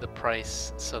see the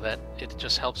price, so that it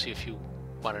just helps you if you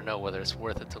want to know whether it's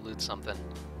worth it to loot something.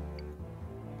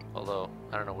 Although,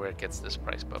 I don't know where it gets this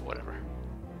price, but whatever.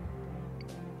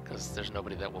 Because there's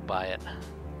nobody that will buy it.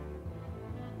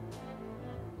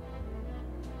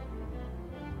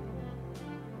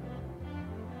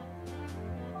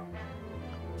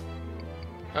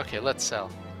 Okay, let's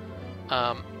sell.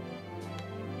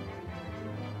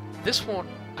 This won't...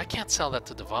 I can't sell that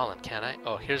to Dvalin, can I?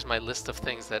 Oh, here's my list of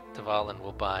things that Dvalin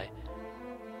will buy.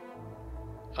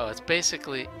 Oh, it's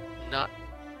basically not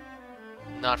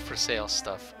for sale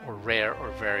stuff, or rare,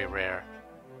 or very rare.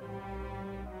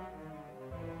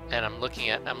 And I'm looking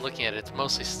at it. It's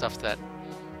mostly stuff that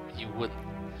you wouldn't.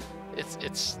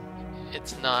 It's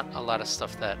not a lot of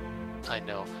stuff that I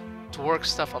know. Dwarg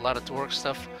stuff, a lot of Dwarg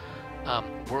stuff.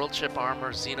 World ship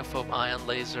armor, xenophobe ion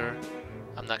laser.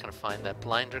 I'm not gonna find that.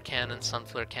 Blinder cannon,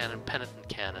 sunflare cannon, penitent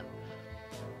cannon.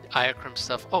 Iocrim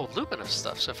stuff. Oh, luminous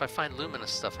stuff. So if I find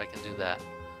luminous stuff, I can do that.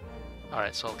 All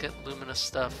right, so I'll get luminous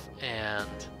stuff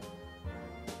and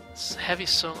heavy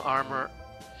sung armor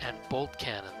and bolt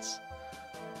cannons.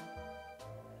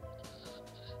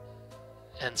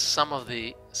 And some of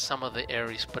the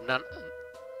Ares, but not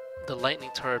the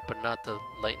lightning turret, but not the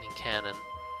lightning cannon.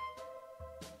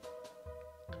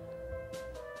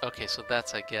 Okay, so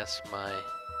that's, I guess, my...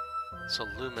 So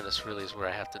luminous really is where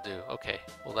I have to do. Okay,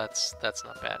 well that's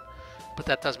not bad. But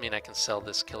that does mean I can sell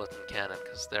this kiloton cannon,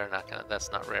 because they're not gonna...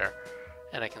 That's not rare.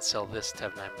 And I can sell this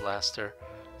Tev 9 blaster.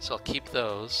 So I'll keep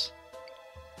those.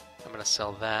 I'm gonna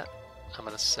sell that. I'm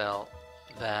gonna sell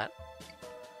that.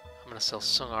 I'm gonna sell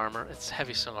Sung armor. It's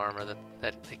heavy Sung armor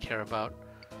that they care about.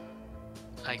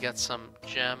 I got some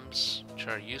gems, which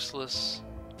are useless.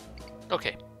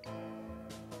 Okay.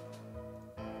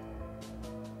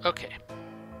 Okay.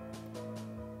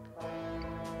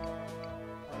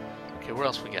 Okay, where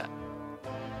else we got?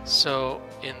 So,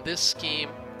 in this scheme,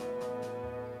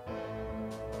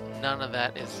 none of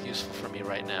that is useful for me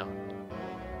right now.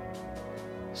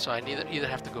 So I either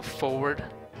have to go forward.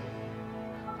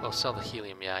 Oh, sell the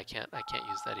helium. Yeah, I can't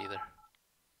use that either.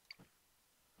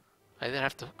 I either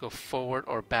have to go forward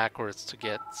or backwards to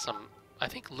get some... I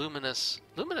think Luminous...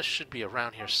 Luminous should be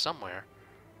around here somewhere.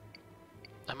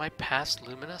 Am I past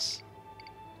Luminous?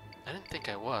 I didn't think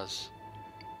I was.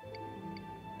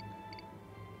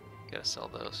 Gotta sell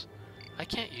those. I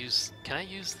can't use... Can I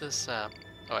use this... Oh,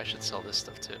 I should sell this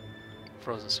stuff too.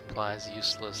 Frozen supplies,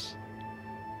 useless.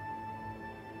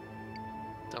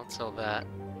 Don't sell that.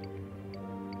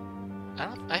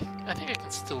 I think I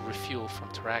can still refuel from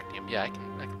terracnium. Yeah, I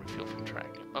can refuel from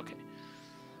terracnium. Okay.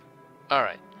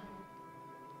 Alright.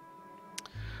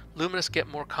 Luminous get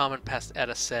more common past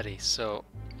Edaceti, so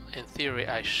in theory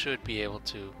I should be able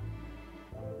to.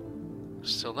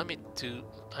 So let me do...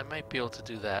 I might be able to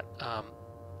do that.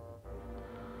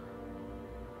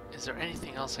 Is there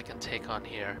anything else I can take on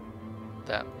here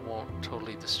that won't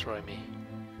totally destroy me?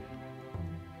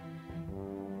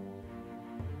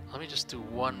 Let me just do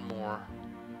one more.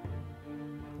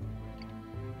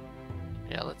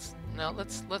 Yeah, let's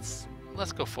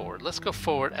go forward. Let's go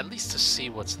forward at least to see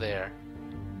what's there.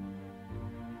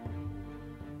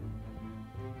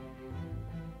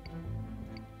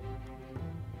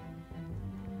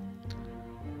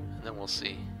 And then we'll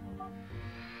see.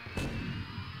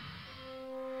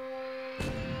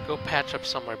 Go patch up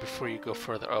somewhere before you go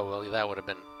further. Oh well, that would have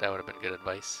been good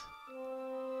advice.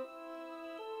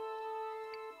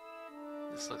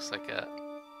 This looks like a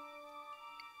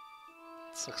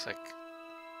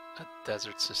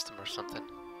desert system or something.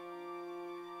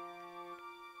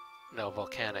 No,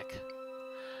 volcanic.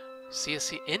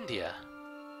 CSC India.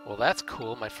 Well, that's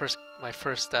cool. My first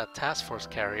task force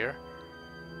carrier.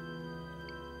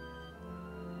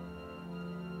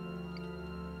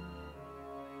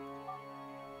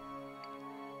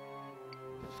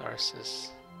 Tharsis.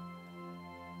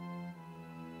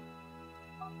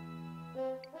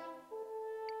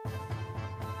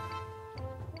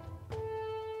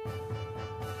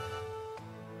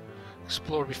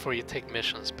 Explore before you take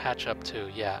missions. Patch up too.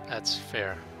 Yeah, that's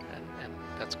fair, and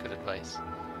that's good advice.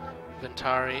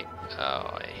 Ventari.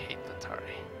 Oh, I hate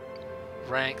Ventari.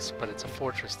 Ranks, but it's a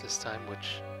fortress this time,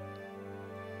 which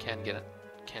can get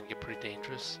pretty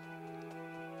dangerous.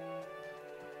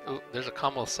 Ooh, there's a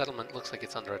Commonwealth settlement. Looks like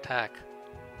it's under attack.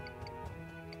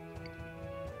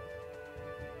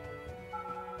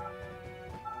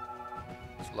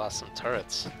 It's lost some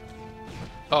turrets.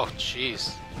 Oh,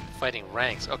 jeez. Fighting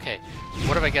ranks. Okay,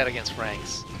 what have I got against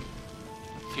ranks?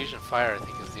 Fusion fire, I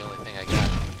think, is the only thing I got.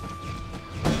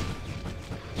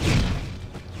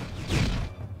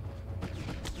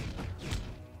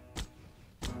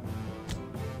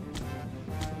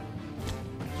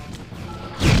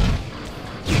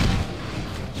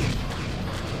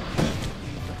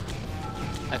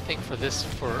 I think for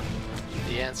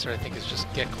the answer, I think is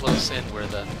just get close in where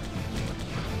the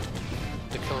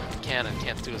cannon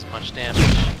can't do as much damage.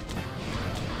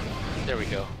 There we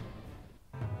go.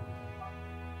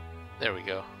 There we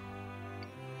go.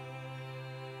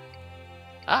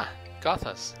 Ah,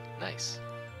 Gothas. Nice.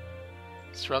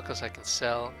 Strelkos I can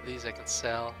sell. These I can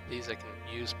sell. These I can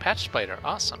use. Patch Spider.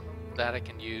 Awesome. That I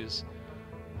can use.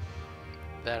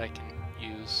 That I can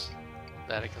use.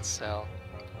 That I can sell.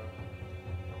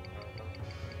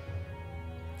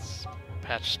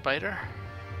 Patch Spider.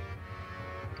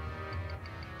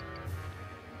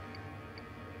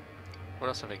 What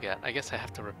else have I got? I guess I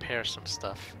have to repair some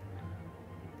stuff.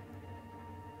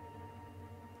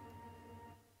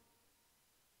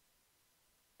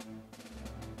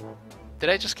 Did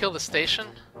I just kill the station?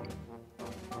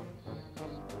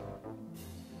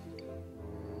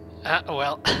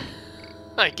 Well,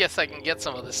 I guess I can get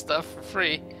some of this stuff for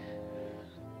free.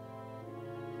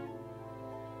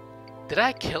 Did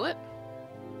I kill it?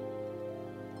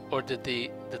 Or did the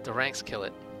ranks kill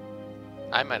it?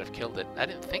 I might have killed it. I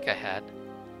didn't think I had.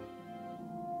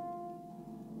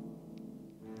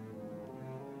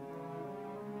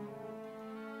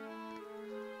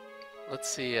 Let's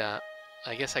see, I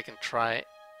guess I can try...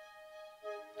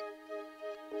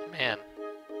 Man,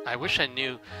 I wish I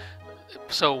knew...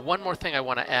 So one more thing I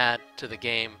want to add to the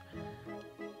game.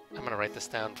 I'm going to write this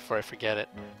down before I forget it.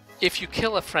 If you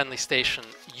kill a friendly station,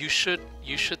 you should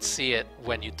see it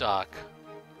when you dock.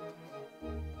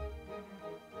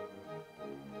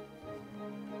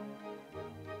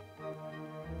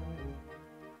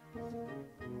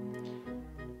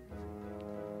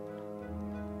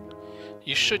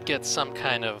 You should get some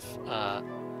kind of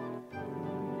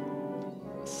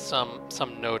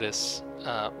some notice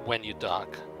when you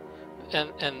dock,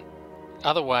 and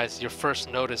otherwise your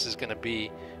first notice is going to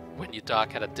be when you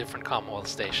dock at a different Commonwealth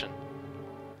station.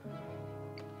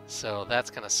 So that's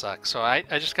going to suck. So I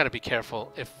just got to be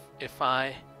careful. If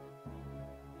I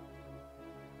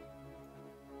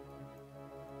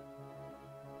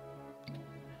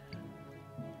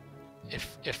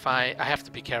if I have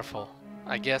to be careful.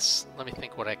 I guess, let me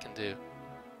think what I can do.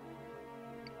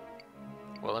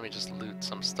 Well, let me just loot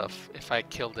some stuff. If I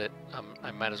killed it,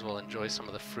 I might as well enjoy some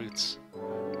of the fruits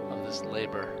of this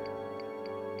labor.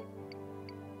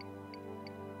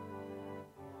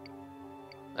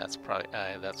 That's probably,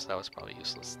 that was probably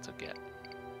useless to get.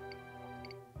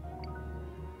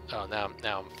 Oh, now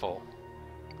I'm full.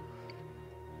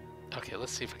 Okay,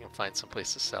 let's see if I can find some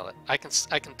place to sell it. I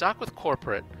can dock with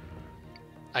corporate.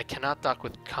 I cannot dock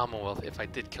with Commonwealth if I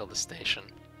did kill the station.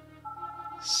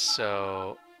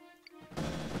 So,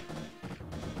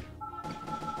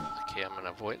 okay, I'm gonna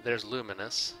avoid. There's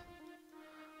Luminous.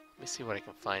 Let me see what I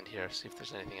can find here. See if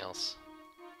there's anything else.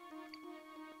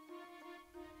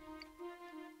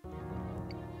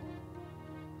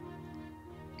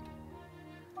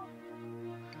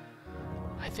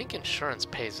 I think insurance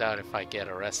pays out if I get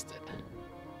arrested,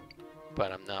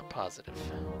 but I'm not positive.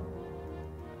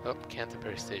 Oh,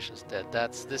 Canterbury Station's dead.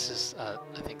 This is, I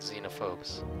think,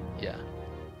 xenophobes. Yeah.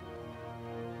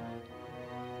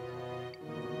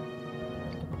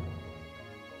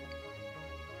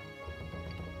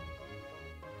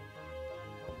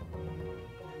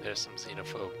 There's some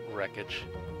xenophobe wreckage.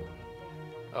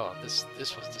 Oh, this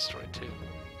was destroyed too.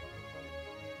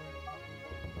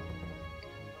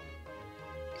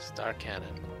 Star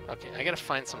Cannon. Okay, I gotta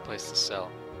find some place to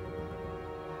sell.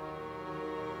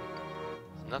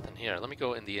 There's nothing here. Let me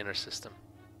go in the inner system.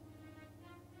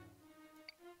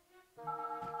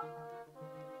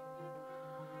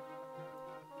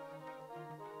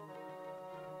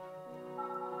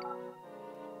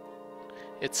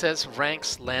 It says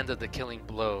ranks landed the killing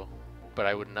blow, but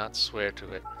I would not swear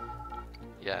to it.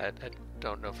 Yeah, I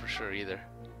don't know for sure either.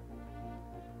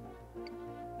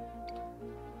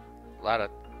 A lot of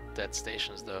dead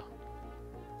stations though.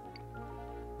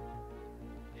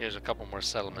 Here's a couple more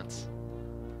settlements.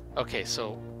 Okay,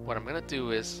 so what I'm gonna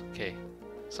do is, okay,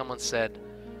 someone said,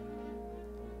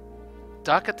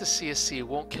 dock at the CSC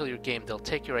won't kill your game. They'll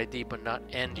take your ID but not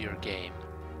end your game.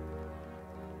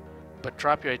 But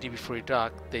drop your ID before you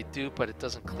dock. They do, but it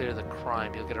doesn't clear the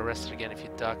crime. You'll get arrested again if you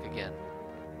dock again.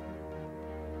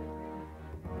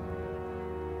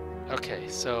 Okay,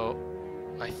 so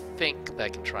I think that I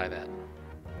can try that.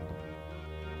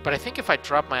 But I think if I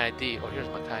drop my ID... Oh, here's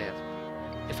Makayev.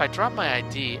 If I drop my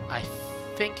ID, I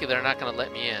think they're not going to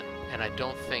let me in. And I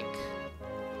don't think...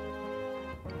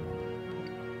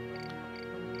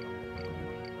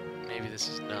 Maybe this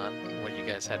is not what you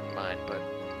guys had in mind, but...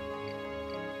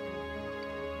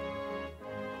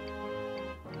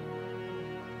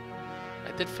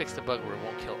 I did fix the bug where it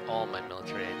won't kill all my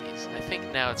military IDs. I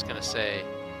think now it's going to say...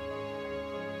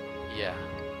 Yeah.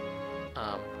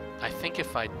 I think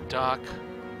if I dock...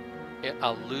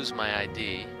 I'll lose my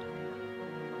ID.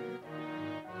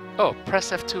 Oh,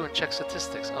 press F2 and check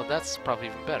statistics. Oh, that's probably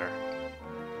even better.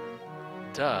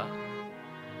 Duh.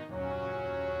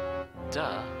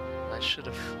 Duh. I should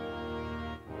have...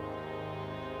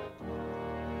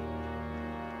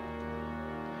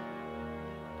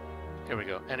 Here we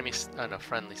go. Enemy... no,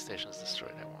 friendly stations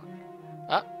destroyed. I want.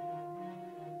 Ah!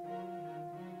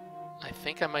 I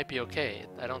think I might be okay.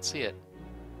 I don't see it.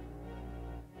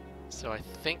 So I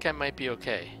think I might be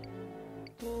okay.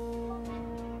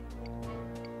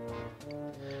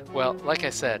 Well, like I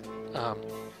said, I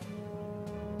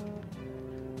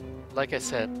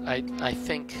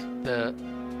think the...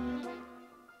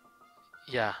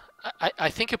 Yeah, I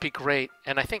think it'd be great,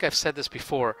 and I think I've said this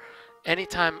before,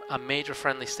 anytime a major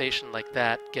friendly station like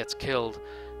that gets killed,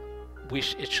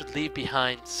 it should leave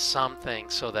behind something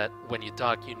so that when you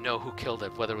dock, you know who killed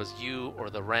it, whether it was you or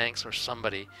the ranks or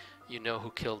somebody, you know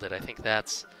who killed it. I think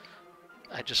that's...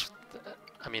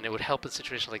 I mean, it would help in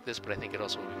situations like this, but I think it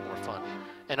also would be more fun.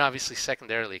 And obviously,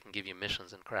 secondarily, it can give you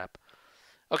missions and crap.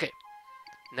 Okay,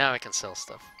 now I can sell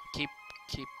stuff. Keep,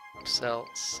 sell,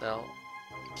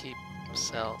 keep,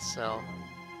 sell,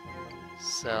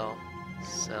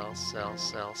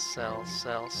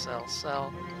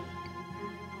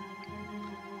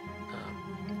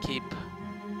 keep.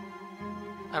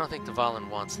 I don't think Dvalin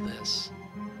wants this,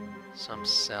 so I'm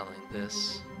selling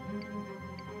this.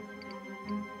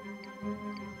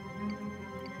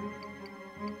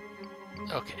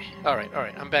 Okay, alright,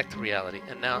 I'm back to reality,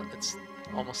 and now it's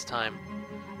almost time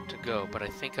to go, but I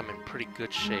think I'm in pretty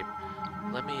good shape.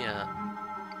 Let me,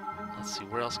 let's see,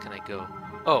 where else can I go?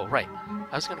 Oh, right,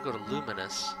 I was gonna go to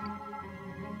Luminous.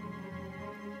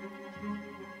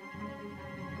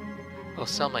 Oh,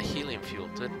 sell my helium fuel.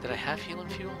 Did I have helium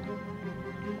fuel?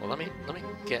 Well, let me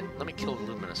kill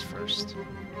Luminous first.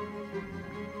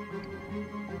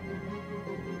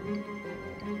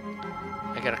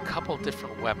 I got a couple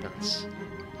different weapons.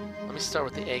 Let me start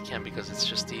with the A-cam because it's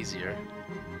just easier.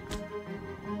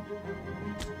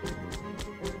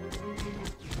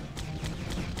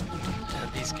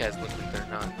 And these guys look like they're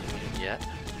not immune yet.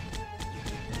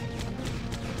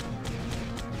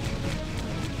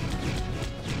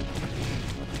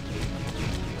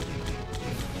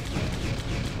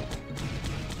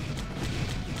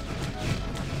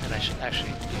 And I should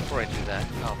actually, before I do that,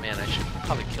 oh man, I should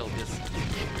probably kill this.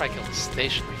 Probably kill the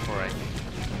station before I.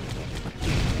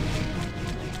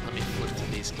 Let me flip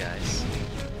to these guys.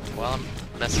 While I'm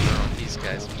messing around with these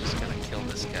guys, I'm just gonna kill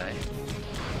this guy.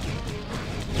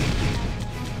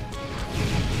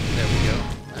 There we go.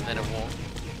 And then it won't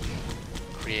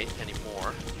create any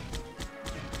more.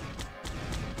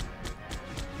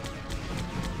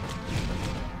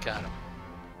 Got him.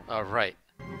 Alright.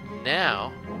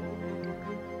 Now.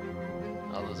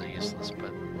 Oh, those are useless,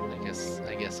 but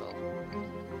I guess I'll.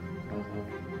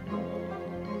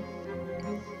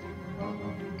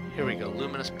 Here we go,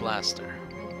 Luminous Blaster.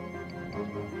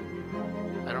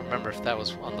 I don't remember if that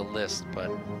was on the list,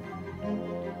 but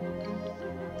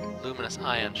Luminous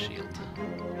Ion Shield.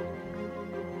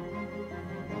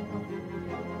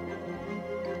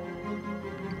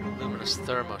 Luminous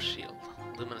Thermo Shield.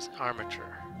 Luminous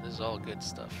Armature. This is all good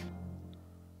stuff.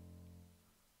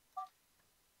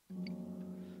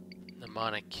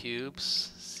 Mnemonic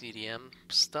Cubes, CDM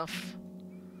stuff.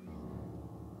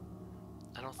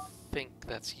 I don't think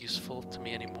that's useful to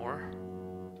me anymore.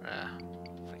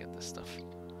 Forget this stuff.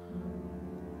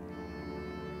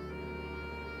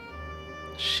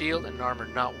 Shield and armor,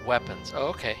 not weapons. Oh,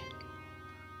 okay.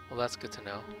 Well, that's good to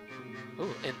know.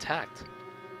 Ooh, intact.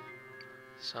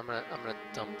 So I'm gonna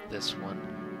dump this one.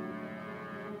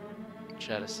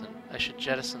 Jettison. I should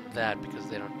jettison that because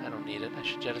I don't need it. I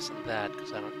should jettison that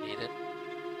because I don't need it.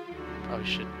 Probably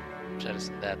should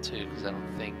jettison that too because I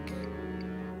don't think.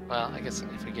 Well, I guess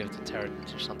if I give it to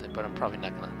Terrans or something, but I'm probably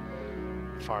not gonna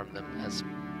farm them as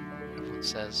everyone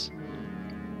says.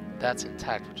 That's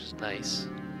intact, which is nice.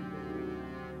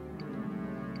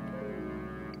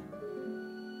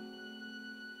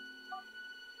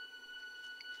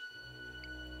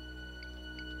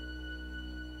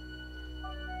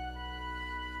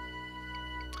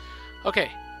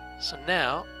 Okay, so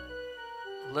now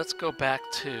let's go back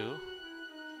to.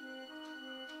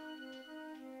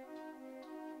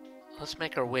 Let's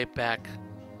make our way back.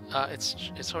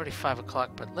 It's already 5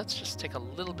 o'clock, but let's just take a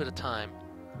little bit of time.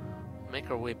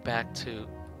 Make our way back to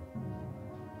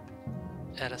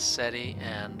Edaseti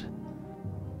and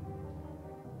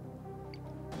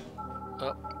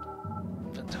oh,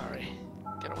 Ventari.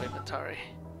 Get away, Ventari.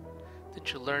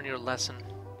 Didn't you learn your lesson?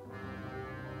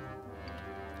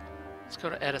 Let's go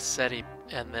to Edaseti,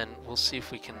 and then we'll see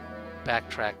if we can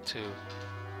backtrack to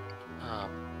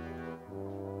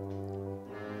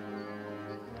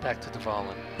back to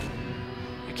Dvalin.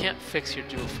 You can't fix your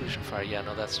dual fusion fire. Yeah,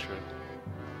 no, that's true.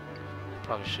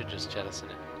 Probably should just jettison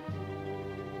it.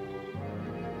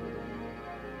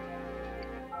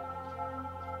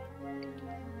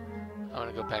 I want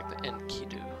to go back to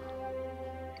Enkidu.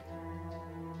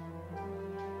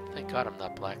 Thank God I'm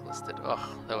not blacklisted.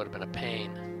 Oh, that would have been a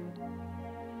pain.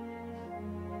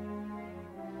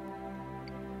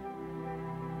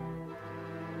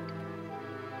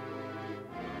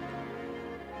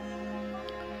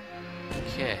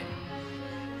 Okay.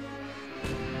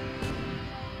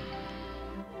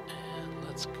 And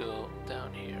let's go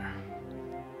down here.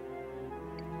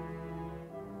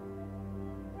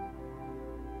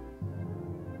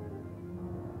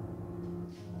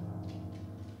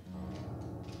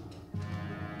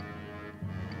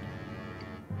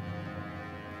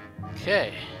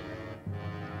 Okay.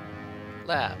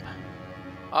 Lab.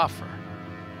 Offer.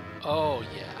 Oh,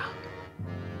 yeah.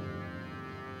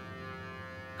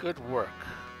 Good work.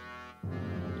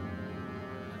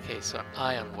 Okay, so an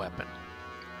ion weapon.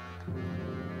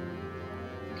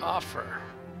 Offer.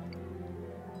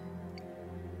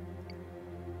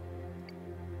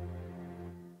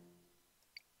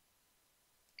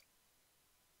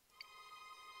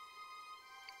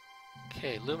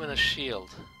 Okay, luminous shield.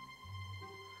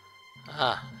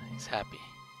 Ah, he's happy.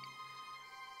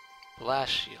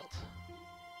 Blast shield.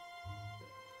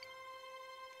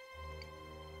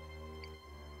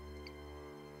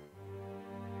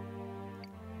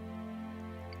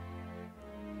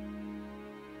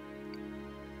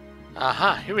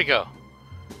 Aha, here we go.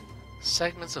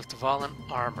 Segments of Dvalin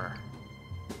armor.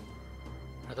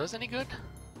 Are those any good?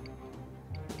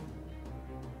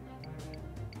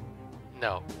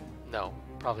 No, no,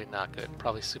 probably not good.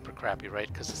 Probably super crappy, right?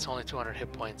 Because it's only 200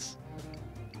 hit points.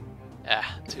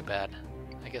 Ah, too bad.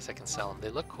 I guess I can sell them. They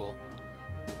look cool.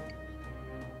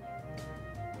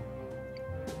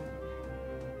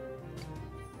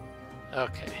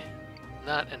 Okay,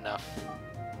 not enough.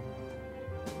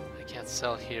 I can't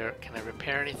sell here. Can I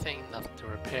repair anything? Nothing to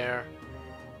repair.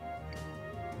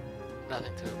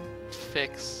 Nothing to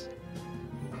fix.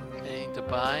 Anything to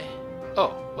buy?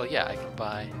 Oh, well yeah, I can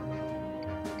buy.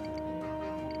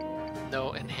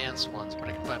 No enhanced ones, but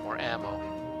I can buy more ammo.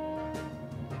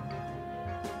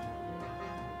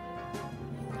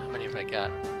 How many have I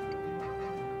got?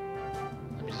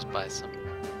 Let me just buy some.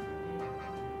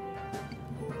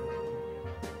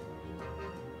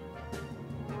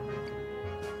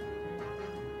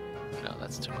 No,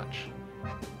 that's too much.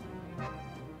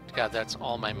 God, that's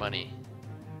all my money.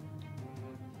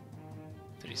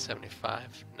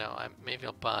 375. No, maybe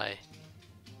I'll buy.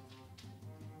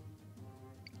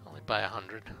 Only buy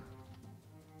 100,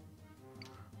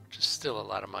 which is still a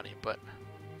lot of money, but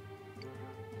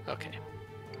okay.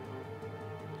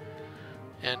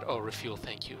 And oh, refuel,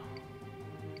 thank you.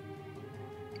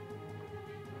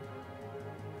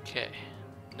 Okay,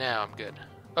 now I'm good.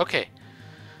 Okay.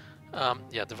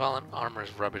 Yeah, the Valen armor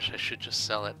is rubbish. I should just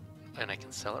sell it, and I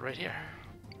can sell it right here.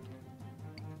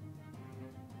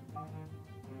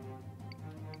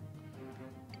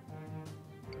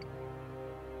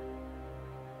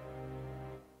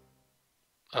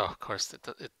 Oh, of course,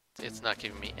 it's not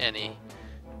giving me any.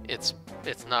 It's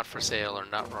not for sale or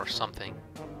not or something.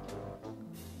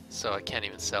 So I can't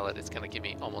even sell it. It's gonna give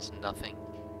me almost nothing.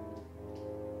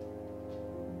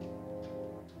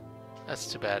 That's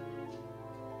too bad.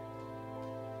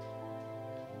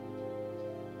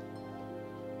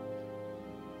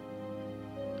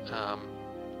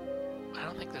 I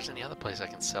don't think there's any other place I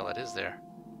can sell it, is there?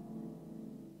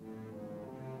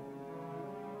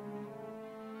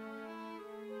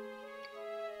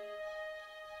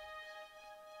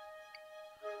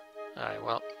 All right.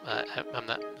 Well, I'm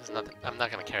not. There's nothing. I'm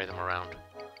not going to carry them around.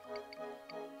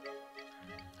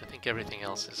 I think everything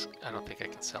else is. I don't think I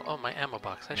can sell. Oh, my ammo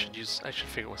box. I should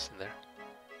figure what's in there.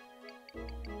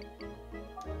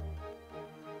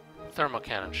 Thermal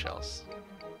cannon shells.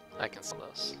 I can sell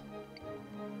those.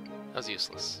 That was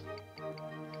useless.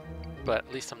 But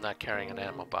at least I'm not carrying an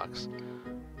ammo box.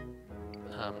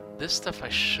 This stuff I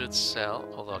should sell,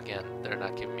 although again, they're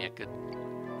not giving me a good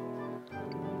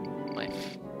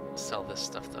life. Sell this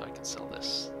stuff though. I can sell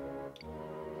this.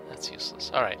 That's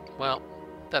useless. Alright, well,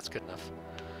 that's good enough.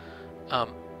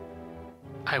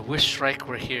 I wish Shrike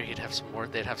were here. He'd have some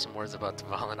word. They'd have some words about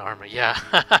Dvalin armor. Yeah,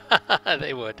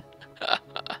 they would.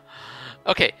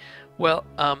 Okay, well,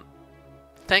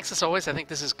 thanks as always. I think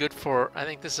this is good for. I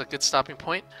think this is a good stopping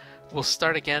point. We'll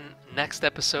start again next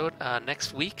episode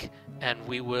next week, and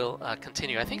we will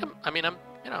continue. I think I'm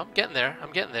getting there.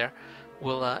 I'm getting there.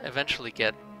 We'll eventually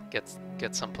get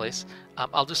someplace.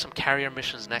 I'll do some carrier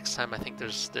missions next time. I think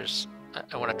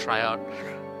I want to try out.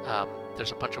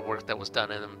 There's a bunch of work that was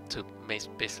done in them to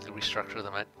basically restructure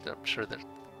them. I'm sure that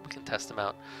we can test them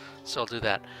out. So I'll do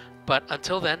that. But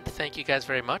until then, thank you guys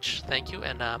very much. Thank you,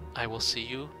 and I will see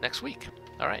you next week.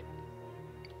 All right.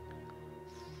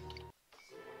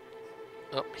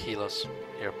 Oh, Helos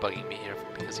here bugging me here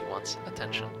because he wants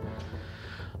attention.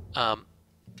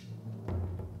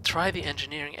 Try the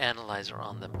engineering analyzer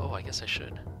on them. Oh, I guess I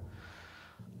should.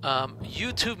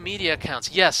 YouTube media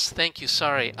accounts. Yes, thank you.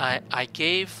 Sorry, I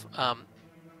gave.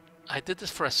 I did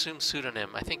this for Assume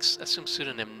Pseudonym. I think Assume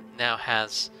Pseudonym now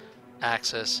has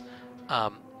access.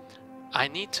 I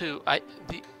need to.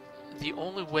 The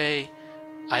only way.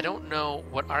 I don't know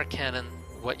what Arcanon,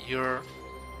 what your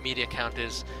media account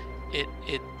is.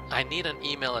 I need an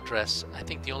email address. I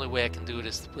think the only way I can do it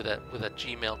is with a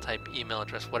Gmail type email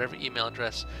address, whatever email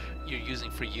address you're using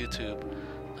for YouTube.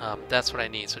 That's what I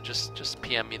need. So just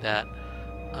PM me that.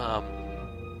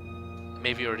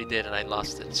 Maybe you already did and I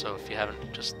lost it. So if you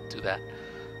haven't, just do that.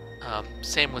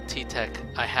 Same with T-Tech.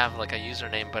 I have like a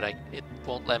username, but it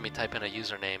won't let me type in a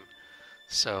username.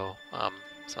 So I'll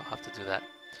have to do that.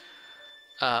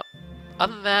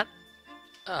 Other than that,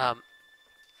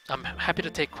 I'm happy to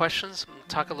take questions,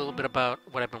 talk a little bit about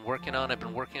what I've been working on. I've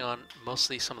been working on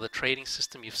mostly some of the trading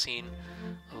system. You've seen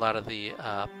a lot of the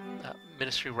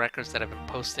ministry records that I've been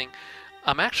posting.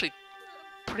 I'm actually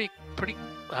pretty in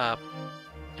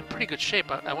pretty good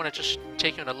shape. I want to just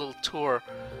take you on a little tour.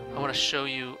 I want to show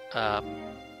you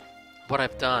what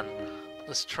I've done.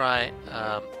 Let's try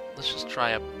a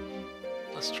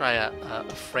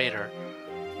freighter.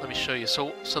 Let me show you.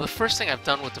 So the first thing I've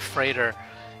done with the freighter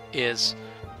is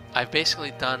I've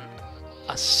basically done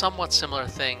a somewhat similar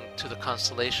thing to the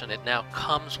Constellation. It now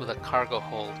comes with a cargo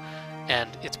hold, and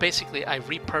it's basically I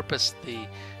repurposed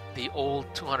the old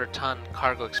 200-ton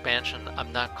cargo expansion.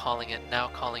 I'm now calling it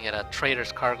a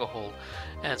trader's cargo hold,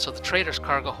 and so the trader's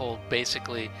cargo hold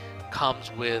basically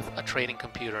comes with a trading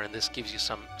computer, and this gives you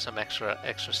some extra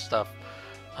stuff.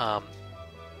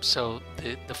 So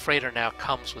the freighter now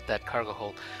comes with that cargo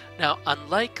hold. Now,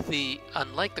 unlike the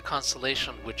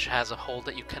Constellation, which has a hold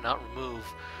that you cannot remove,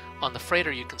 on the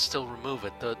freighter you can still remove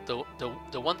it.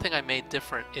 The one thing I made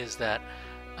different is that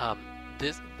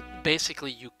this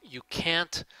basically you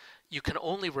can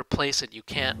only replace it. You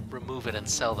can't remove it and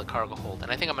sell the cargo hold.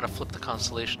 And I think I'm going to flip the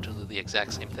Constellation to do the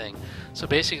exact same thing. So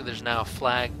basically, there's now a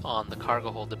flag on the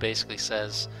cargo hold that basically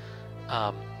says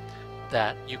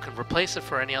that you can replace it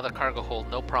for any other cargo hold,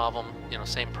 no problem. You know,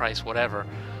 same price, whatever.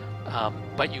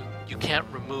 But you can't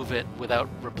remove it without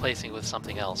replacing it with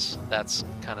something else. That's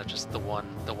kind of just the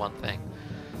one thing.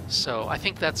 So I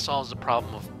think that solves the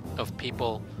problem of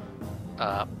people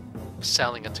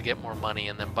selling it to get more money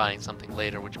and then buying something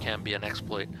later, which can be an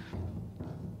exploit.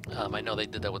 I know they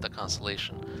did that with the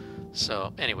Constellation.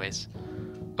 So, anyways,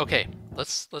 okay,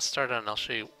 let's start on. And I'll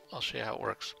show you how it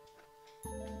works.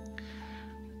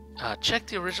 Check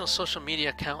the original social media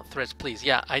account threads, please.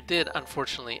 Yeah, I did,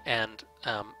 unfortunately, and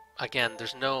again,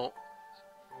 there's no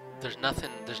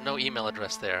email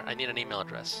address there. I need an email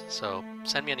address, so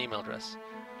send me an email address.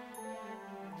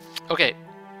 Okay.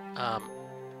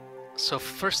 So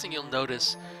first thing you'll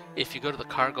notice, if you go to the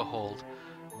cargo hold,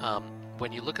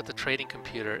 when you look at the trading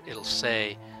computer, it'll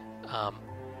say,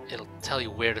 it'll tell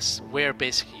you where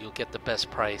basically you'll get the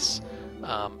best price,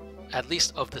 at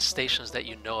least of the stations that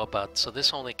you know about. So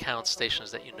this only counts stations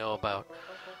that you know about,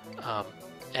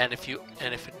 and if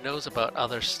it knows about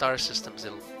other star systems,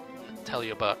 it'll tell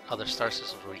you about other star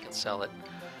systems where you can sell it.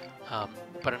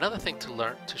 But another thing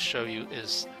to show you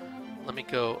is, let me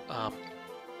go.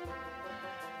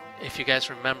 If you guys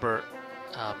remember,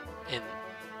 in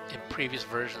previous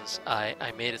versions,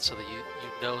 I made it so that you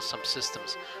know some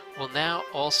systems. Well, now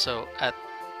also at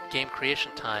game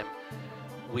creation time,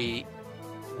 we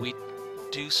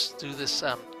do this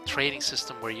trading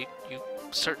system where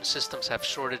certain systems have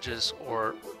shortages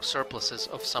or surpluses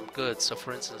of some goods. So,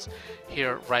 for instance,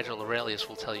 here Rigel Aurelius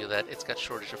will tell you that it's got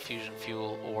shortage of fusion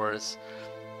fuel, ores.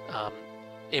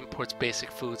 Imports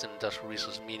basic foods and industrial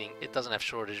resources, meaning it doesn't have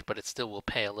shortage, but it still will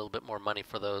pay a little bit more money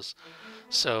for those.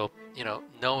 So, you know,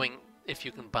 knowing if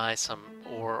you can buy some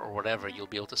ore or whatever, you'll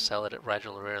be able to sell it at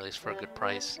Rigel Aurelius for a good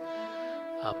price.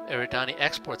 Eridani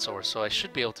exports ore, so I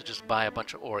should be able to just buy a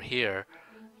bunch of ore here,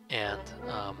 and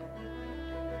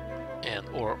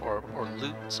or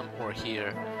loot some ore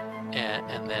here,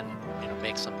 and then, you know,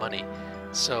 make some money.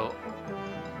 So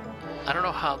I don't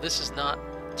know how, this is not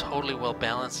totally well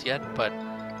balanced yet, but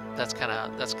that's kind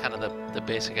of the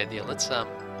basic idea. Let's go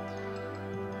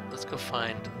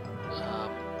find.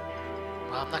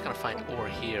 Well, I'm not gonna find ore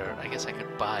here. I guess I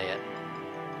could buy it.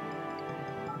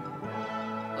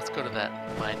 Let's go to that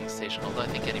mining station. Although I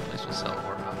think any place will sell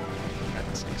ore. For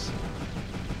heaven's sakes.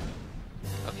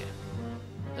 Okay.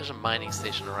 There's a mining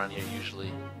station around here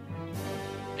usually.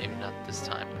 Maybe not this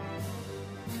time.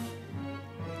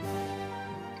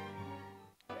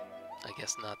 I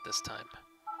guess not this time.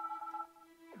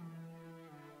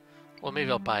 Well,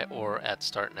 maybe I'll buy ore at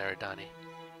Start in Eridani.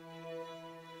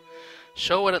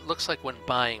 Show what it looks like when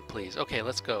buying, please. Okay,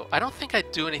 let's go. I don't think I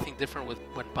do anything different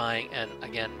when buying, and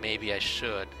again, maybe I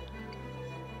should.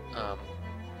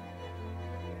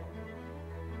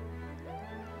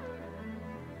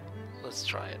 Let's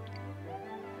try it.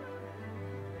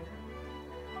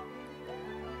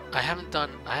 I haven't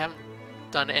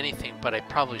done anything, but I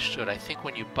probably should. I think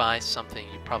when you buy something,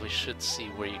 you probably should see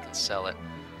where you can sell it.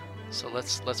 So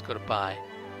let's go to buy.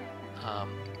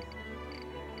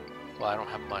 Well, I don't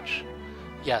have much.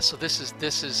 Yeah, so this is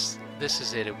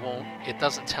it. It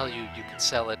doesn't tell you you can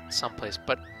sell it someplace,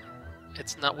 but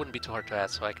wouldn't be too hard to add,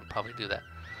 so I can probably do that.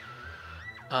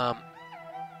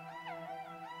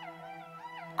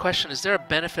 Question: is there a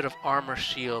benefit of armor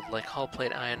shield like hull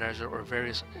plate ionizer or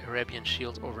various Arabian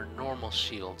shields over normal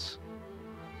shields?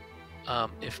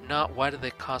 If not, why do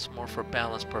they cost more for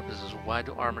balance purposes? Why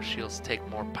do armor shields take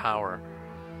more power?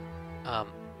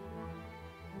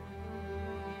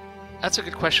 That's a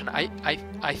good question. I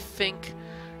think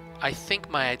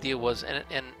my idea was,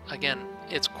 and again,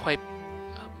 it's quite.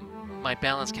 My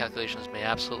balance calculations may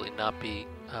absolutely not be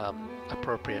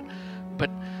appropriate, but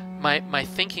my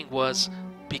thinking was,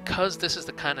 because this is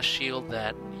the kind of shield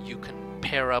that you can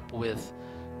pair up with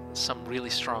some really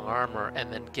strong armor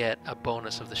and then get a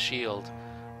bonus of the shield.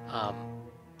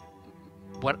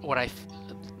 What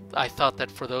I thought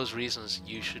that for those reasons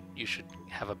you should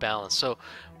have a balance. So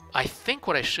I think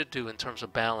what I should do in terms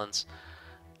of balance,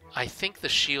 I think the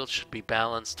shield should be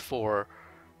balanced for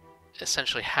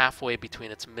essentially halfway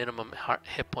between its minimum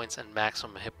hit points and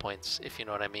maximum hit points, if you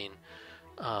know what I mean.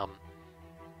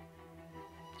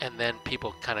 and then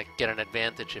people kind of get an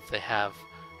advantage if they have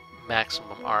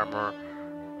maximum armor,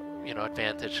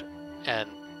 advantage, and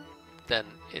then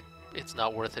it's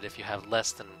not worth it if you have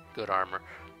less than good armor.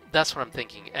 That's what I'm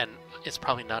thinking, and it's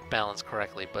probably not balanced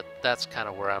correctly, but that's kind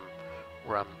of where I'm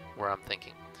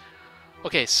thinking.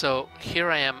 Okay, so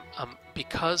here I am.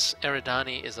 Because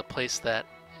Eridani is a place that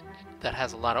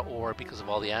has a lot of ore because of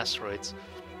all the asteroids.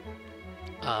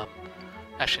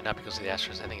 Actually, not because of the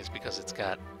asteroids. I think it's because it's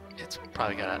got a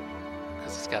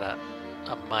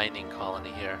mining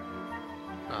colony here.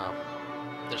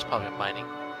 There's probably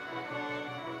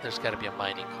there's got to be a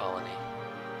mining colony.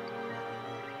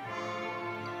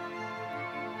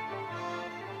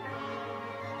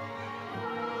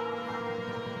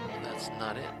 That's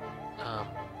not it.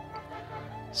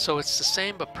 So it's the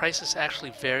same, but prices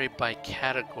actually vary by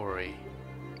category.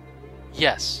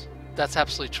 Yes, that's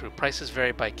absolutely true. Prices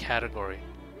vary by category.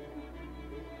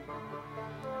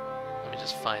 Let me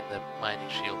just find the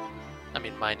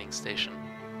mining station,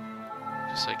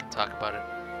 just so I can talk about it.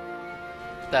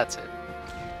 That's it.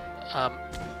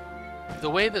 The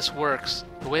way this works,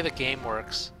 the way the game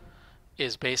works,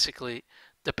 is basically,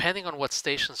 depending on what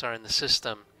stations are in the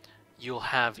system, you'll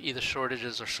have either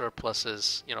shortages or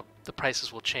surpluses. The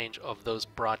prices will change of those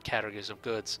broad categories of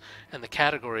goods, and the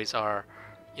categories are,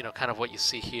 kind of what you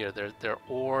see here. There are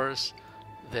ores,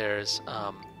 there's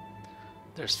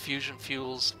fusion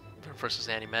fuels versus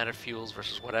antimatter fuels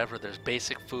versus whatever. There's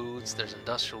basic foods, there's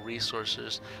industrial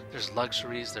resources, there's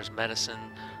luxuries, there's medicine.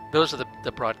 Those are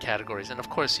the broad categories, and of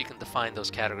course you can define those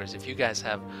categories. If you guys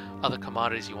have other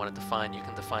commodities you want to define, you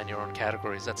can define your own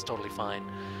categories. That's totally fine.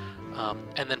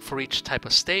 And then for each type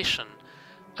of station,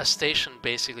 a station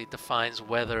basically defines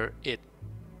whether it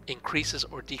increases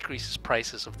or decreases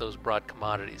prices of those broad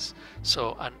commodities.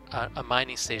 So a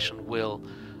mining station will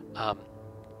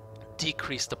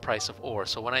decrease the price of ore.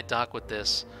 So when I dock with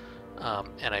this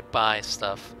and I buy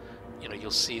stuff,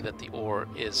 you'll see that the ore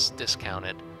is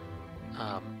discounted.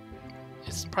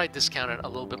 It's probably discounted a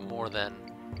little bit more than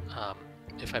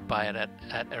if I buy it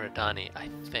at Eridani, I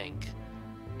think.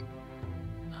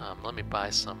 Let me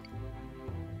buy some.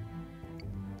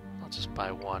 I'll just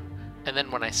buy one. And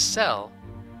then when I sell...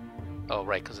 Oh,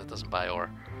 right, because it doesn't buy ore.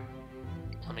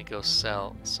 Let me go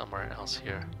sell somewhere else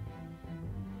here.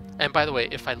 And by the way,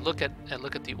 if I look at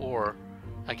the ore,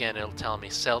 again, it'll tell me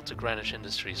sell to Greenwich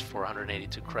Industries for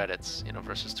 182 credits,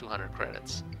 versus 200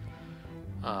 credits.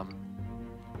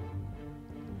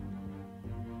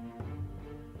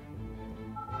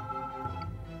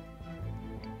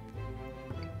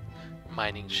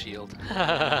 Mining shield.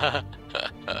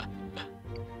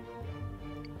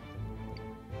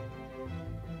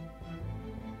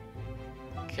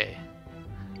 Okay.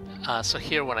 So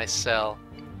here when I sell,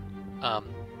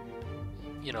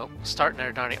 Start in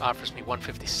Eridani offers me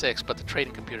 156, but the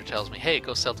trading computer tells me, hey,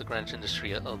 go sell to Greenwich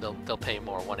Industries. They'll pay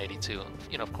more, 182.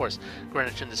 Of course,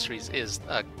 Greenwich Industries is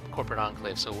a corporate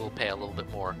enclave, so we'll pay a little bit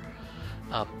more.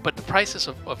 But the prices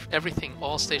of everything,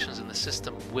 all stations in the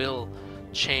system, will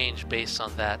change based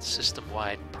on that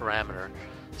system-wide parameter.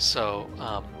 So,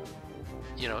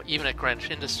 even at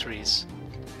Greenwich Industries,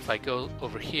 if I go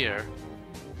over here,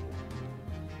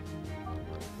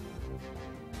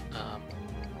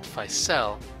 if I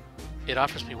sell, it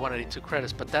offers me 182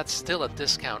 credits, but that's still a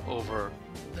discount over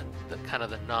the kind of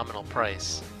the nominal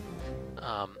price.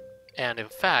 And in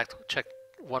fact, check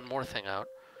one more thing out.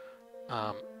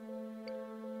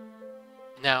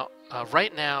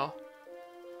 Right now,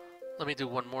 let me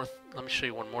show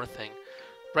you one more thing.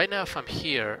 Right now, if I'm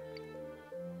here,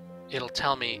 it'll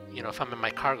tell me, if I'm in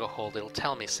my cargo hold, it'll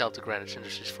tell me sell to Greenwich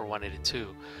Industries for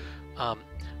 182.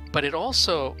 But it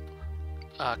also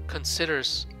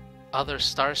considers other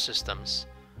star systems.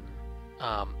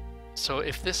 So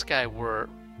if this guy were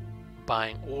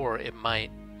buying ore, it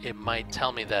might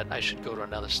tell me that I should go to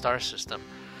another star system.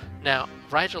 Now,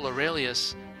 Rigel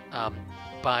Aurelius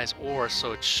buys ore,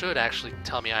 so it should actually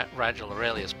tell me Rigel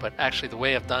Aurelius, but actually the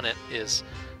way I've done it is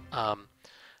I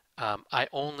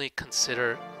only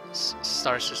consider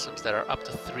star systems that are up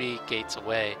to 3 gates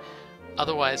away.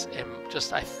 Otherwise,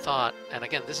 I thought, and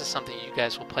again, this is something you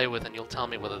guys will play with and you'll tell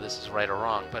me whether this is right or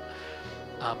wrong, but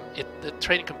the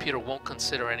trading computer won't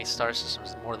consider any star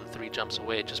systems more than 3 jumps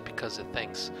away, just because it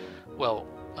thinks, well,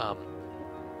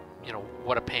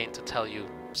 what a pain to tell you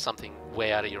something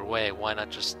way out of your way. Why not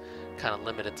just kind of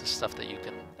limit it to stuff that you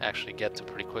can actually get to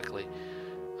pretty quickly?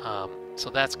 So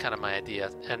that's kind of my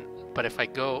idea. But if I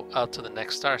go out to the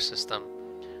next star system,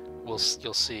 you'll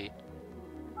see.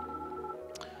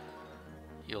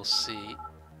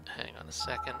 Hang on a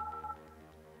second.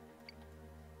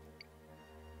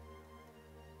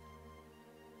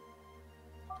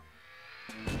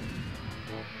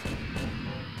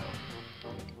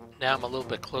 now I'm a little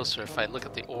bit closer. If I look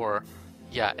at the ore,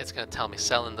 yeah, it's going to tell me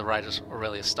sell in the Rigel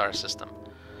Aurelius star system.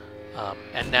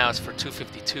 And now it's for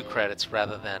 252 credits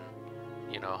rather than,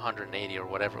 180 or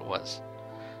whatever it was.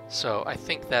 So I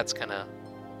think that's gonna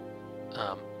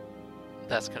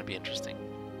be interesting.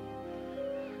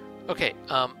 Okay.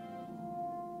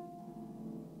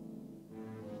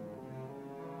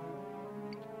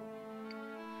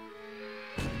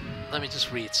 Let me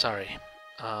just read. Sorry.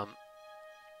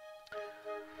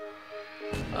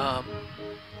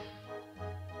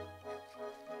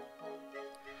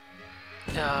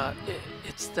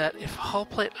 It's that if hull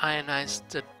plate ionized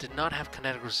did not have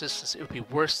kinetic resistance, it would be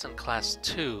worse than class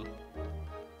 2.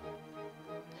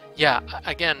 Yeah,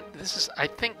 again, this is, I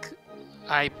think,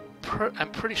 I'm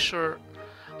pretty sure,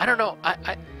 I don't know,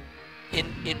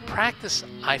 in practice,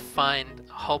 I find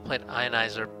hull plate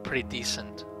ionizer pretty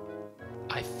decent.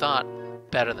 I thought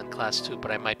better than class 2, but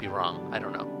I might be wrong. I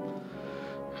don't know.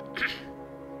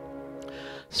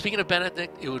 Speaking of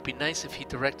Benedict, it would be nice if he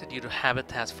directed you to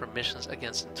habitats for missions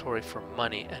against Centauri for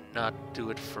money and not do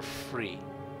it for free.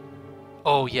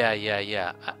 Oh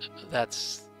yeah.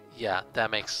 That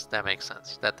makes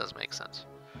sense. That does make sense.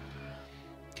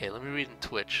 Okay, let me read in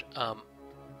Twitch.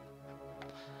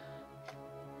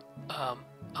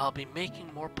 I'll be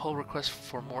making more pull requests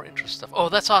for more intro stuff. Oh,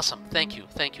 that's awesome. Thank you.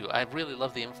 I really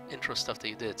love the intro stuff that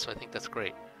you did, so I think that's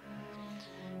great.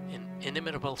 An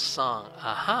inimitable song.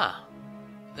 Aha!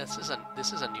 This is a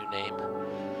new name.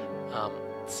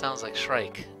 Sounds like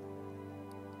Shrike.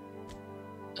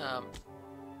 Okay,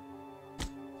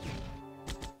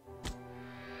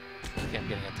 I'm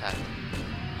getting attacked.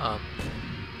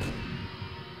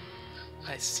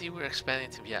 I see we're expanding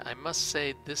to. Yeah, I must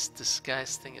say this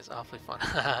disguise thing is awfully fun.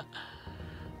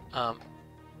 I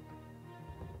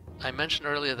mentioned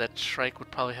earlier that Shrike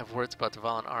would probably have words about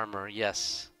Dvalan armor.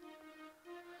 Yes.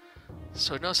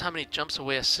 So it knows how many jumps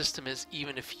away a system is,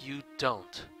 even if you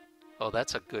don't. Oh,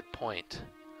 that's a good point.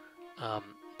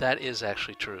 That is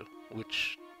actually true,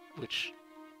 which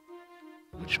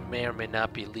may or may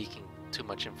not be leaking too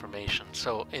much information.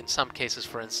 So in some cases,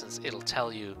 for instance, it'll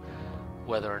tell you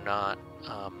whether or not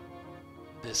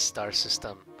this star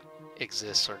system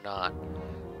exists or not.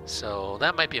 So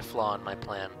that might be a flaw in my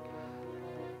plan.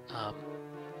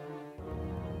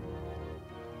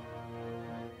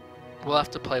 We'll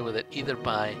have to play with it either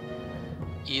by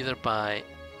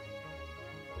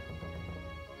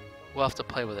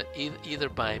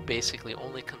basically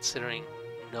only considering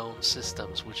known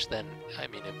systems, which then, I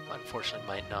mean, it unfortunately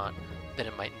might not, then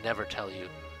it might never tell you.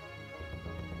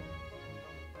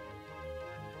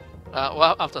 Well,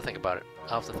 I'll have to think about it.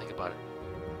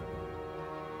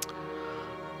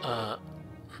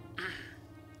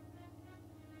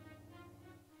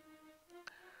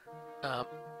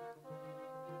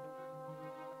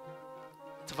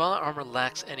 Dvalan armor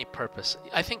lacks any purpose.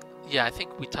 I think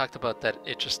we talked about that.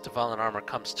 It just, Dvalan armor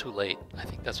comes too late. I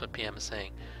think that's what PM is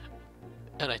saying,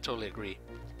 and I totally agree.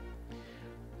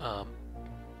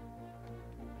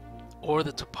 Or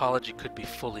the topology could be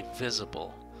fully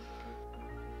visible.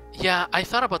 Yeah, I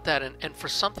thought about that, and for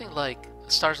something like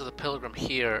Stars of the Pilgrim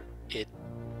here, it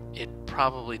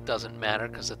probably doesn't matter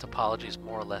because the topology is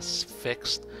more or less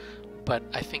fixed. But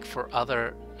I think for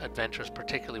other adventures,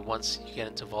 particularly once you get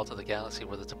into Vault of the Galaxy,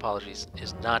 where the topology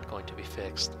is not going to be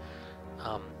fixed,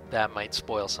 that might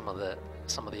spoil some of the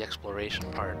exploration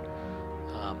part.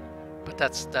 But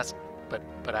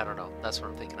but I don't know. That's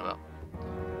what I'm thinking about.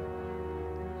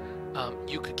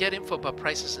 You could get info about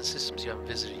prices and systems you haven't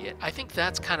visited yet. I think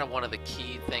that's kind of one of the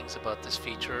key things about this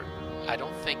feature. I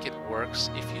don't think it works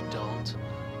if you don't.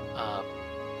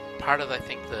 Part of, I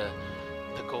think, the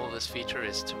goal of this feature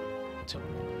is to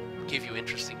give you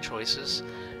interesting choices,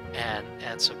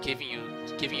 and so giving you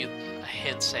a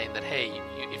hint saying that, hey,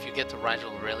 if you get to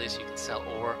Rigel Aurelius, you can sell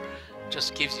ore,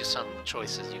 just gives you some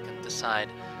choices. You can decide,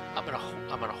 I'm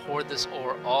gonna hoard this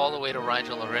ore all the way to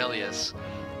Rigel Aurelius,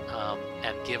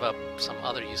 and give up some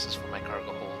other uses for my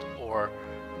cargo hold, or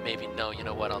maybe no, you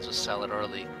know what, I'll just sell it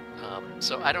early.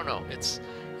 So I don't know. It's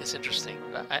interesting.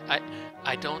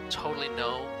 I don't totally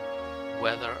know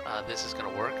whether this is going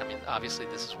to work. I mean, obviously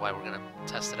this is why we're going to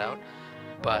test it out,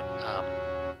 but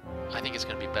I think it's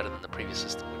going to be better than the previous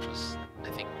system, which was, I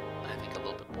think a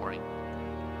little bit boring.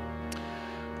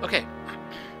 Okay,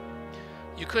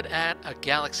 you could add a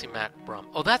galaxy map, Brum.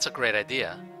 Oh, that's a great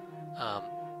idea.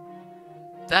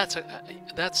 That's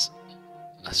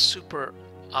a super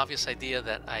obvious idea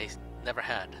that I never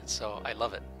had, so I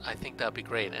love it. I think that'd be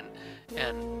great, and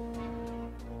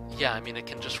yeah, I mean, it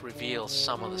can just reveal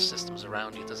some of the systems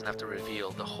around you. It doesn't have to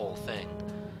reveal the whole thing.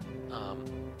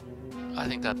 I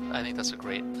think that's a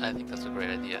great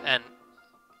idea. And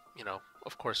you know,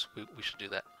 of course we should do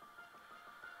that.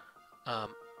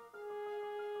 Um,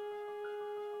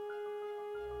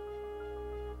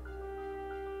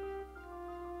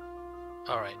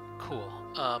 all right, cool.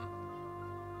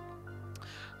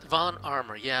 Dvalan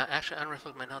armor. Yeah, actually,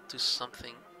 Unreflect might not do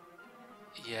something.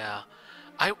 Yeah,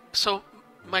 so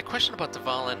my question about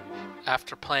Dvalan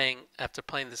after playing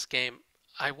this game,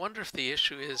 I wonder if the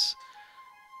issue is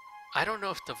I don't know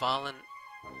if Dvalan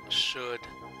should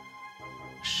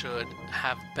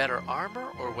have better armor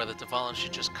or whether Dvalan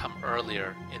should just come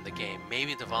earlier in the game.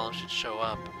 Maybe Dvalan should show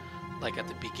up like at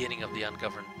the beginning of the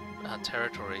ungoverned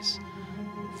territories,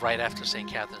 right after St.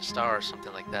 Catherine's Star or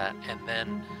something like that, and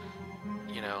then,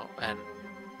 you know, and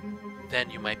then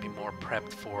you might be more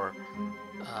prepped for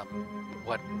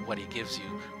what he gives you.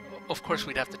 Of course,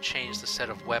 we'd have to change the set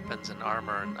of weapons and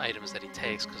armor and items that he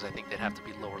takes, because I think they'd have to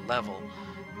be lower level.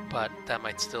 But that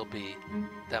might still be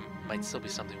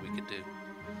something we could do.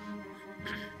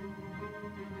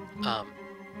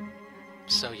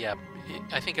 So yeah,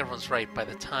 I think everyone's right. By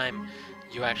the time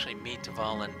you actually meet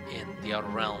Dvalan in the Outer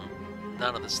Realm,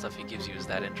 none of the stuff he gives you is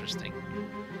that interesting.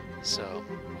 So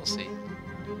we'll see.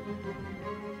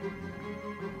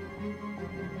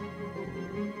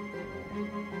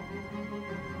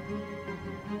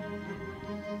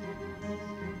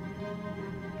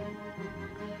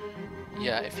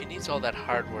 Yeah, if he needs all that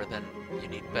hardware, then you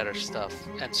need better stuff.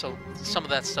 And so some of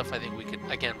that stuff, I think we could,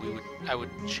 again, I would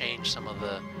change some of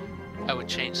the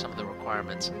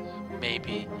requirements.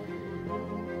 Maybe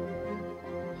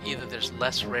either there's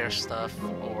less rare stuff,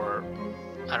 or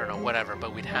I don't know, whatever.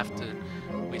 But we'd have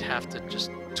to just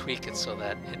tweak it so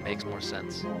that it makes more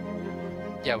sense.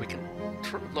 Yeah, we can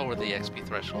lower the XP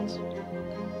thresholds.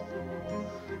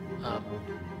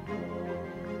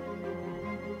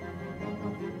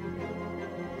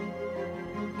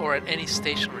 Or at any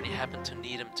station when you happen to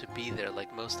need him to be there,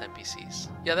 like most NPCs.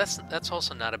 Yeah, that's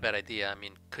also not a bad idea. I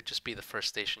mean, could just be the first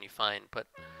station you find, but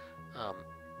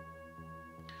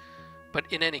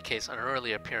in any case, an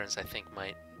early appearance I think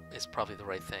is probably the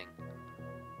right thing.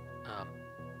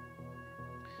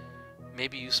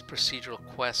 Maybe use procedural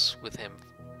quests with him.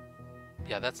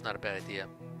 Yeah, that's not a bad idea.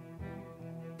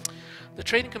 The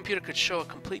trading computer could show a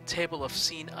complete table of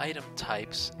seen item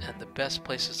types and the best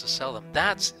places to sell them.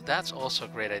 That's also a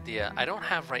great idea. I don't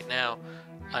have right now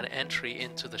an entry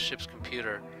into the ship's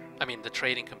computer. I mean, the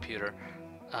trading computer.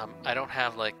 I don't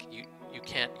have, like, you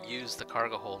can't use the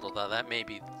cargo hold, although that may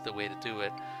be the way to do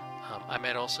it. I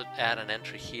might also add an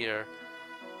entry here.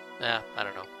 I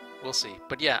don't know. We'll see.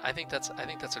 But yeah, I think that's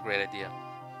a great idea.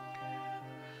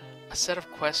 A set of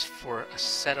quests for a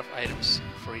set of items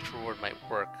for each reward might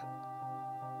work.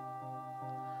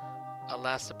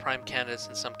 Alas, the prime candidates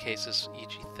in some cases,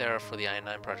 e.g. Thera for the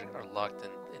I-9 project, are locked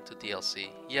into DLC.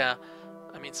 Yeah,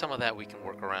 I mean, some of that we can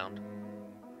work around.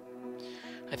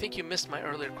 I think you missed my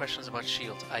earlier questions about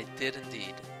shields. I did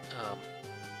indeed.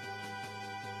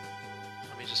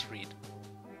 Let me just read.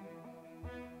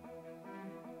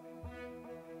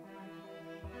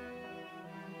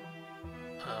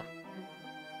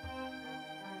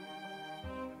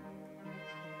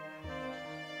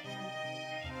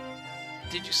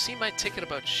 Did you see my ticket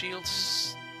about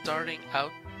shields starting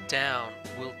out down?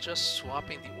 Will just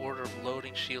swapping the order of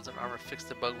loading shields and armor fix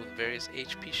the bug with various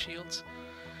HP shields?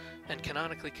 And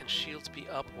canonically, can shields be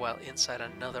up while inside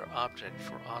another object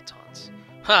for autons?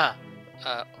 Ha!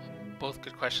 Both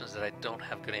good questions that I don't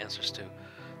have good answers to.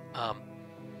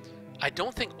 I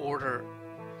don't think order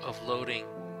of loading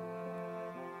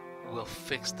will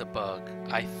fix the bug.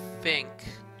 I think...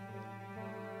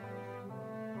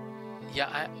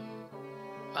 Yeah,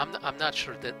 I'm not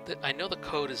sure. I know the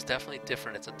code is definitely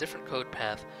different. It's a different code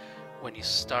path when you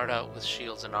start out with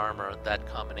shields and armor, that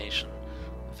combination,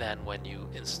 than when you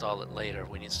install it later.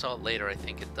 When you install it later, I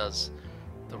think it does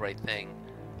the right thing.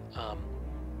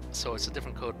 So it's a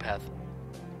different code path.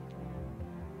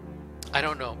 I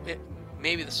don't know.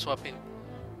 Maybe the swapping,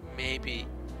 maybe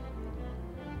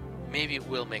it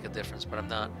will make a difference, but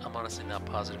I'm honestly not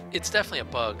positive. It's definitely a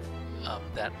bug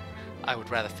that I would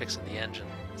rather fix in the engine,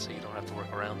 so you don't have to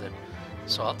work around it.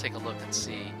 So I'll take a look and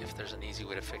see if there's an easy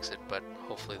way to fix it, but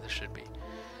hopefully there should be.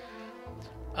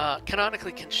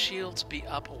 Canonically, can shields be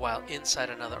up while inside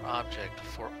another object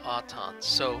for autons?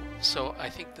 So I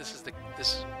think this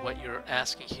is what you're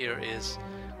asking here is,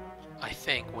 I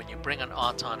think when you bring an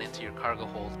auton into your cargo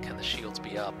hold, can the shields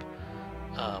be up?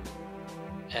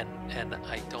 And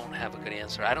I don't have a good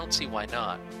answer. I don't see why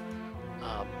not.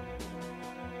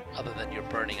 Other than you're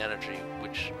burning energy,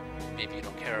 which maybe you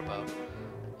don't care about.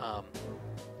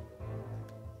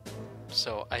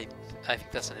 So I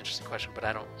think that's an interesting question, but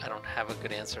I don't have a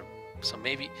good answer So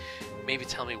maybe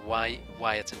tell me why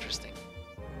it's interesting.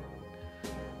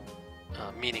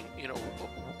 Meaning, you know,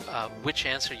 which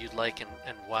answer you'd like,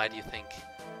 and why do you think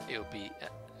it would be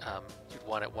you'd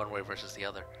want it one way versus the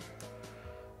other.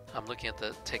 I'm looking at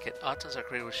the ticket. Autons are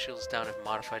created with shields down if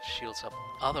modified shields up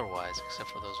otherwise, except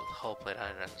for those with hull plate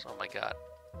iron engines. Oh my god.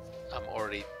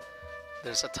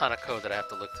 There's a ton of code that I have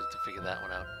to look through to figure that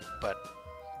one out. But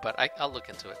I'll look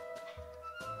into it.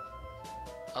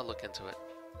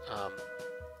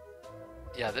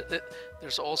 Yeah,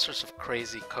 there's all sorts of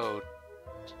crazy code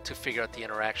to figure out the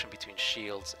interaction between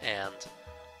shields and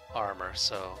armor,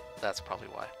 so that's probably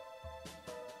why.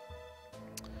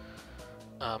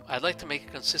 I'd like to make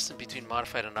it consistent between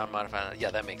modified and non-modified. Yeah,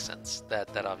 that makes sense.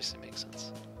 That obviously makes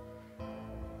sense.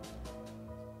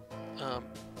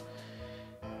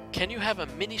 Can you have a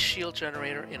mini shield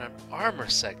generator in an armor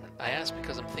segment? I ask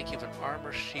because I'm thinking of an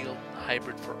armor shield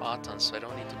hybrid for Autons, so I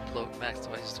don't need to bloat max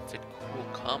devices to fit cool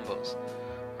combos.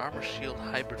 Armor shield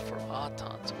hybrid for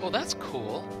Autons. Oh, that's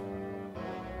cool.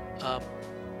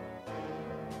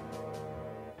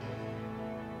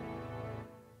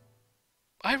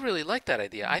 I really like that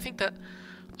idea. I think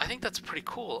that's pretty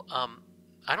cool.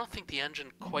 I don't think the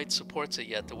engine quite supports it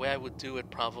yet. The way I would do it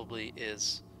probably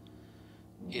is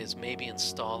maybe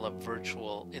install a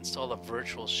virtual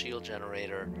shield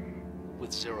generator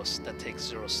with that takes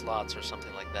 0 slots or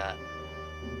something like that.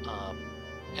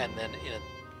 And then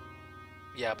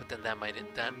but then that might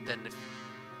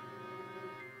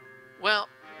well,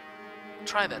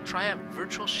 try that. Try a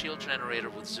virtual shield generator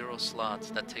with 0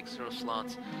 slots that takes 0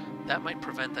 slots. That might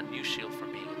prevent a new shield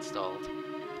from being installed.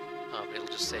 It'll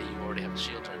just say you already have a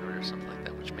shield generator or something like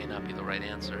that, which may not be the right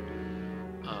answer.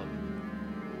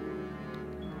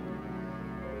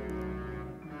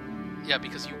 Yeah,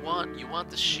 because you want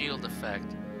the shield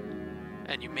effect,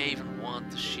 and you may even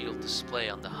want the shield display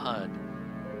on the HUD,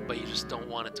 but you just don't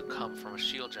want it to come from a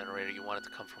shield generator. You want it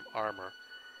to come from armor.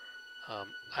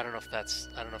 I don't know if that's.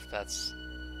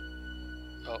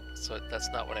 Oh, so that's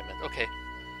not what I meant. Okay.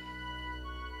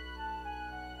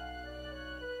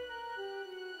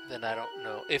 Then I don't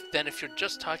know. If you're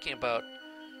just talking about,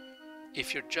 you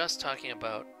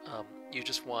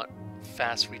just want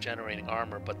fast regenerating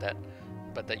armor, but that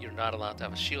you're not allowed to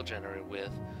have a shield generator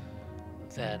with,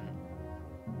 then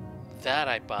that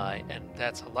I buy, and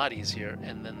that's a lot easier.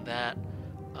 And then that,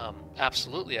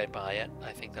 absolutely I buy it.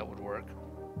 I think that would work.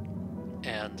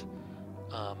 And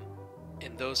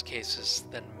in those cases,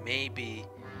 then maybe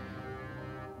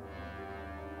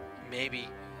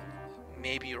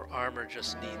your armor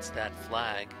just needs that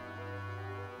flag.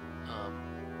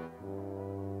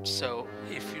 So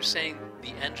if you're saying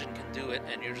the engine can do it,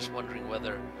 and you're just wondering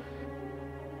whether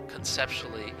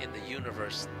conceptually in the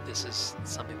universe this is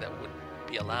something that would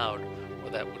be allowed or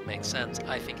that would make sense,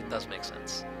 I think it does make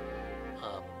sense.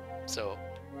 So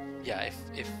yeah,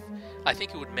 if I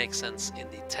think it would make sense in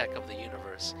the tech of the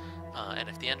universe, and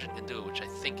if the engine can do it, which I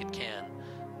think it can,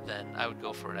 then I would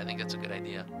go for it. I think that's a good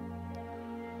idea.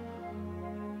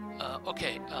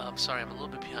 Okay, sorry, I'm a little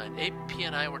bit behind. AP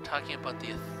and I were talking about the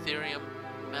Ethereum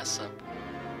mess-up.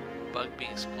 Bug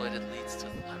being exploited leads to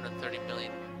 130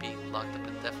 million being locked up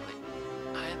indefinitely.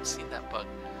 I haven't seen that bug.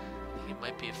 I think it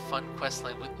might be a fun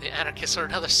questline with the anarchists or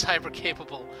another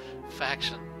cyber-capable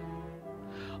faction.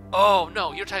 Oh,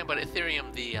 no, you're talking about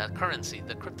Ethereum, the currency,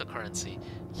 the cryptocurrency.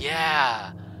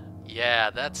 Yeah,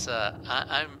 that's,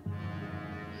 I'm,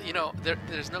 you know,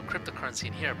 there's no cryptocurrency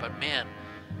in here, but man,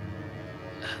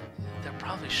 there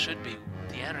probably should be.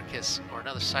 The anarchists or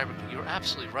another cyber. You're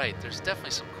absolutely right. There's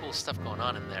definitely some cool stuff going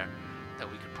on in there that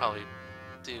we could probably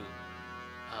do.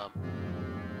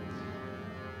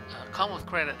 Commonwealth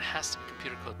credit has to be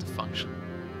computer code to function.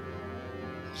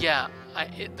 Yeah,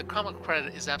 the Commonwealth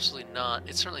credit is absolutely not.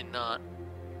 It's certainly not.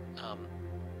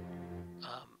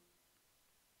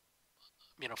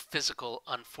 You know, physical,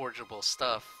 unforgeable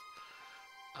stuff.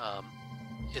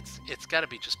 It's got to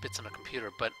be just bits on a computer,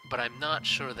 but I'm not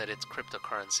sure that it's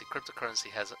cryptocurrency. Cryptocurrency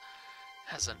has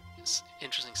an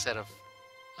interesting set of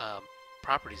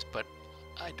properties, but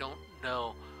I don't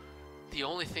know. The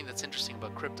only thing that's interesting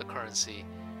about cryptocurrency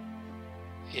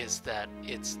is that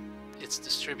it's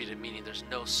distributed, meaning there's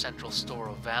no central store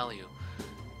of value.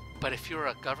 But if you're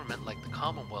a government like the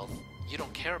Commonwealth, you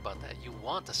don't care about that. You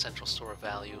want a central store of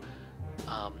value,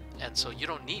 and so you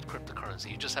don't need cryptocurrency.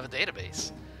 You just have a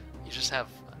database. You just have,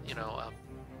 you know,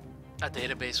 a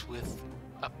database with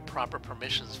proper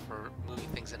permissions for moving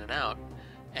things in and out,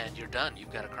 and you're done.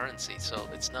 You've got a currency, so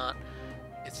it's not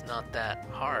that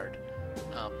hard.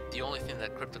 The only thing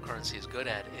that cryptocurrency is good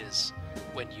at is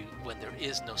when there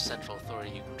is no central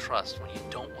authority you can trust, when you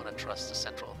don't want to trust the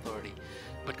central authority.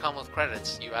 But Commonwealth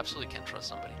credits, you absolutely can trust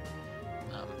somebody.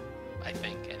 I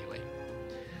think, anyway.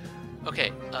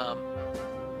 Okay,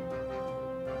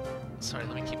 sorry,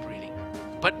 let me keep reading.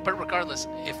 But regardless,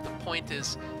 if the point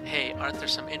is, hey, aren't there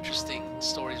some interesting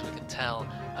stories we can tell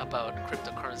about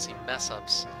cryptocurrency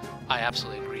mess-ups? I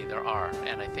absolutely agree, there are,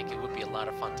 and I think it would be a lot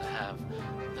of fun to have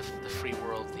the free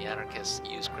world, the anarchists,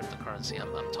 use cryptocurrency.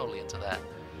 I'm totally into that.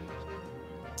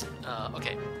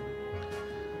 Okay.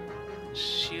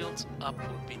 Shields up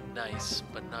would be nice,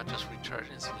 but not just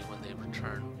recharge instantly when they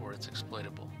return, or it's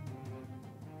exploitable.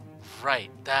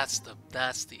 Right, that's the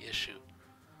issue.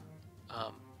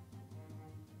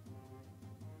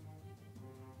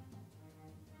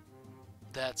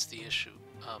 That's the issue.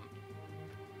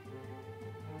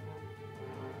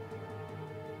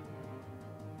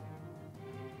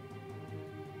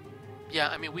 Yeah,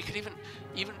 I mean, we could even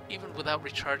without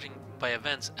recharging by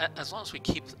events, as long as we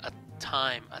keep a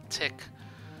time, a tick,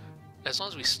 as long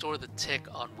as we store the tick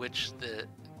on which the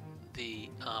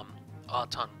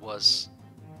auton was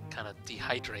kind of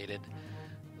dehydrated,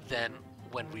 then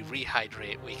when we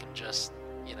rehydrate, we can just,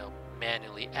 you know,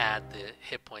 manually add the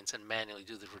hit points and manually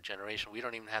do the regeneration. We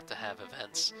don't even have to have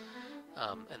events,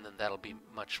 and then that'll be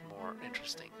much more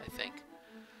interesting, I think.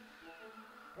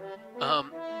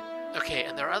 Okay,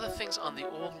 and there are other things on the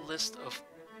old list of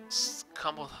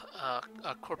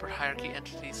corporate hierarchy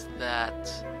entities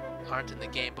that aren't in the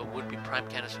game but would be prime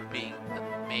candidates for being the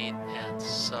main and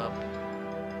sub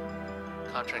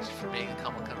contracts for being a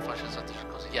common kind of functions.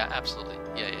 Yeah, absolutely.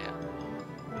 Yeah.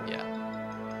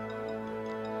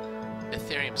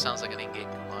 Ethereum sounds like an in-game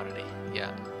commodity.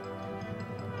 Yeah.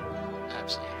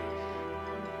 Absolutely.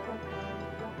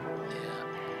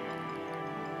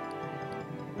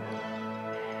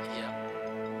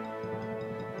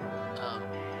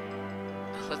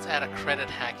 Let's add a credit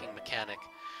hacking mechanic.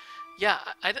 Yeah,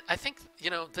 I think, you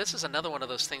know, this is another one of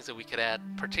those things that we could add,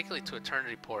 particularly to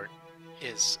Eternity Port,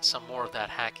 is some more of that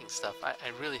hacking stuff. I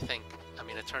really think, I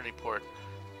mean, Eternity Port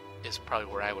is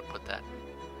probably where I would put that.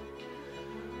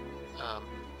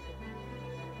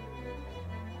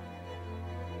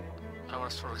 I want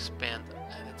to sort of expand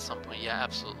at some point. Yeah,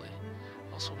 absolutely.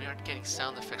 Also, we aren't getting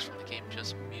sound effects from the game,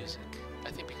 just music. I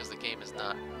think because the game is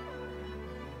not...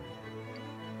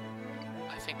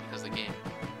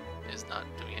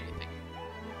 doing anything.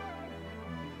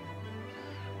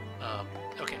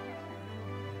 Okay.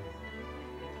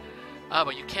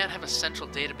 But you can't have a central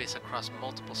database across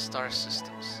multiple star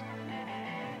systems.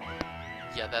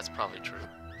 Yeah, that's probably true.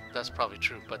 That's probably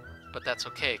true, but that's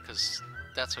okay, because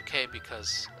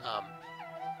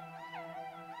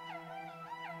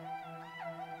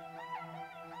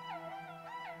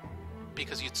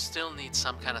because you'd still need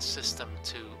some kind of system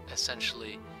to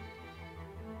essentially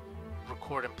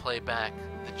record and play back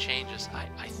the changes. I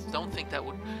don't think that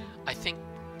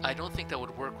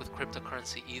would work with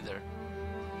cryptocurrency either,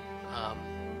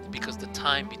 because the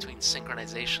time between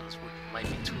synchronizations might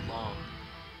be too long.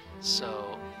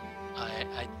 So I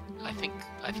think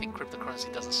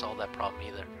cryptocurrency doesn't solve that problem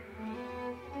either.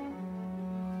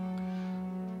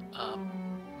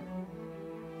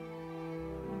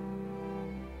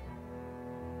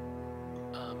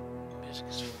 Music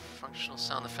is functional,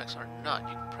 sound effects are not.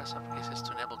 You can press uppercase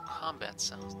to enable combat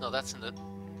sounds. No, that's in the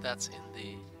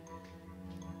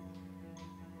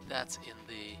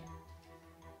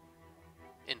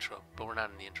intro, but we're not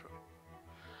in the intro.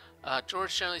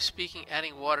 George, generally speaking,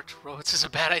 adding water to roads is a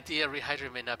bad idea.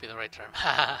 Rehydrate may not be the right term.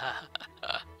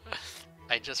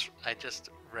 I just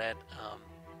read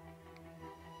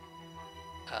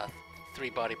Three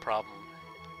Body Problem,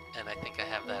 and I think I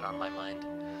have that on my mind.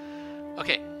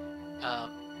 Okay.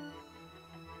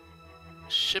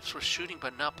 Ships were shooting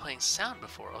but not playing sound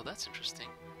before. Oh, that's interesting.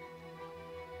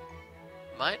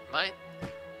 My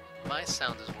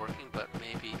sound is working, but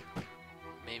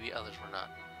maybe others were not.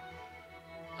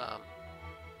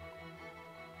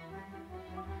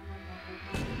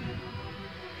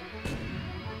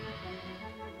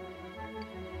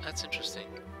 That's interesting.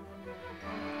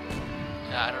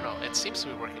 Yeah, I don't know. It seems to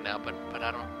be working now, but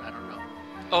I don't know.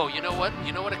 Oh, you know what?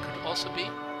 You know what it could also be?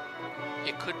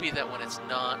 It could be that when it's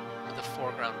not the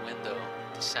foreground window,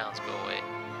 the sounds go away.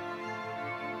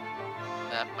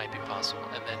 That might be possible,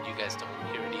 and then you guys don't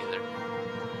hear it either.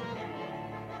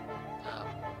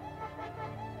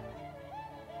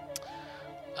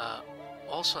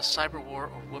 Also, a cyber war,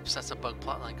 or whoops, that's a bug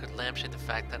plotline, could lampshade the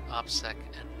fact that OPSEC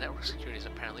and network security is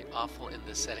apparently awful in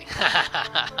this setting.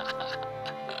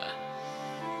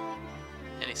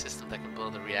 Any system that can blow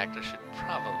the reactor should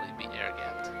probably be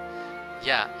air-gapped.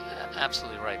 Yeah,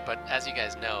 absolutely right. But as you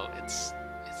guys know, it's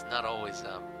not always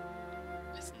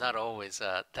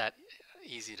that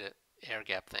easy to air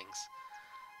gap things.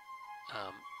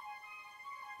 Um,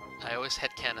 I always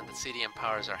headcanon that CDM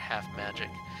powers are half magic.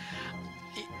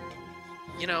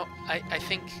 You know, I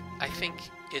think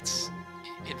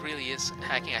it really is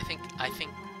hacking. I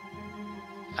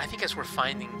think as we're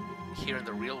finding here in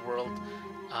the real world,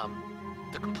 um,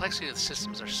 the complexity of the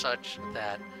systems are such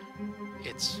that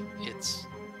it's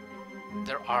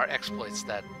there are exploits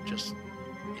that just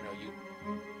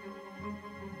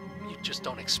you just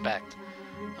don't expect,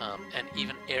 and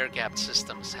even air gapped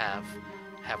systems have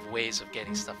ways of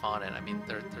getting stuff on it. I mean,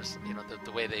 there's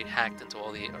the way they hacked into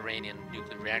all the Iranian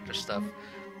nuclear reactor stuff.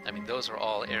 I mean, those are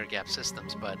all air gap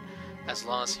systems. But as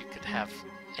long as you could have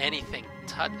anything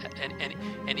touch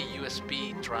any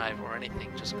USB drive or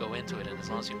anything just go into it, and as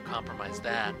long as you compromise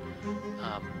that,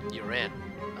 you're in.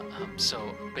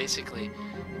 So basically,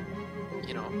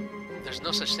 you know, there's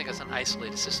no such thing as an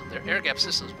isolated system. They're air gap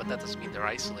systems, but that doesn't mean they're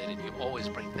isolated. You always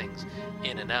bring things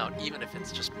in and out, even if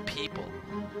it's just people.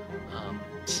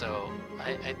 So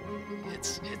I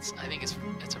think it's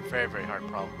a very, very hard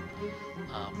problem,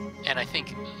 and I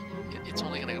think it's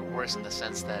only going to get worse in the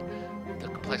sense that the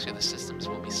complexity of the systems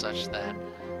will be such that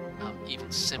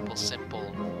even simple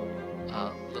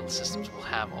little systems will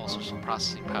have all sorts of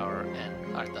processing power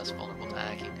and are thus vulnerable to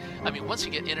hacking. I mean, once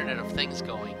you get Internet of Things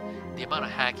going, the amount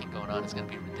of hacking going on is going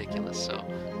to be ridiculous. So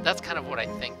that's kind of what I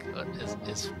think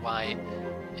is why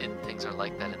things are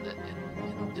like that in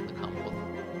the Commonwealth.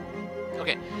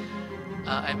 Okay,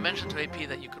 I mentioned to AP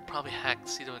that you could probably hack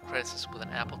the CW credit system with an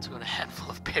Apple II and a handful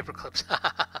of paper clips.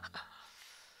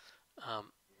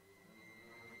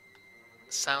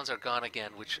 Sounds are gone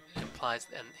again, which implies,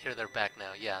 and here they're back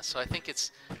now. Yeah, so I think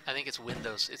it's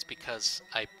Windows. It's because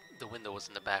the window was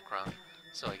in the background.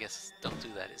 So I guess don't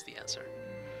do that is the answer.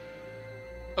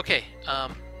 Okay, I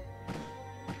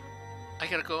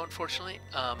gotta go, unfortunately.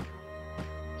 I'm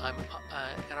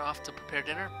off to prepare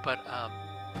dinner, but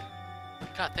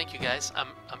God, thank you guys.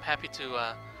 I'm happy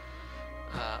to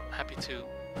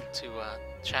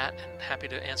chat and happy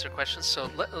to answer questions. So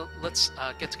let's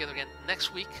get together again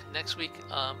next week. Next week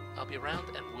I'll be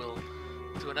around and we'll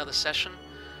do another session,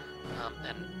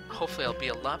 and hopefully I'll be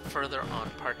a lot further on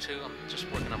part 2. I'm just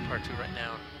working on part 2 right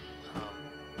now.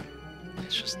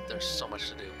 It's just there's so much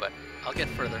to do, but I'll get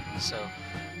further, so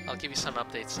I'll give you some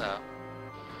updates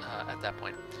at that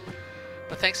point.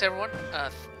 But thanks everyone.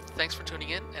 Thanks for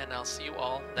tuning in, and I'll see you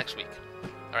all next week.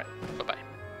 All right, bye-bye.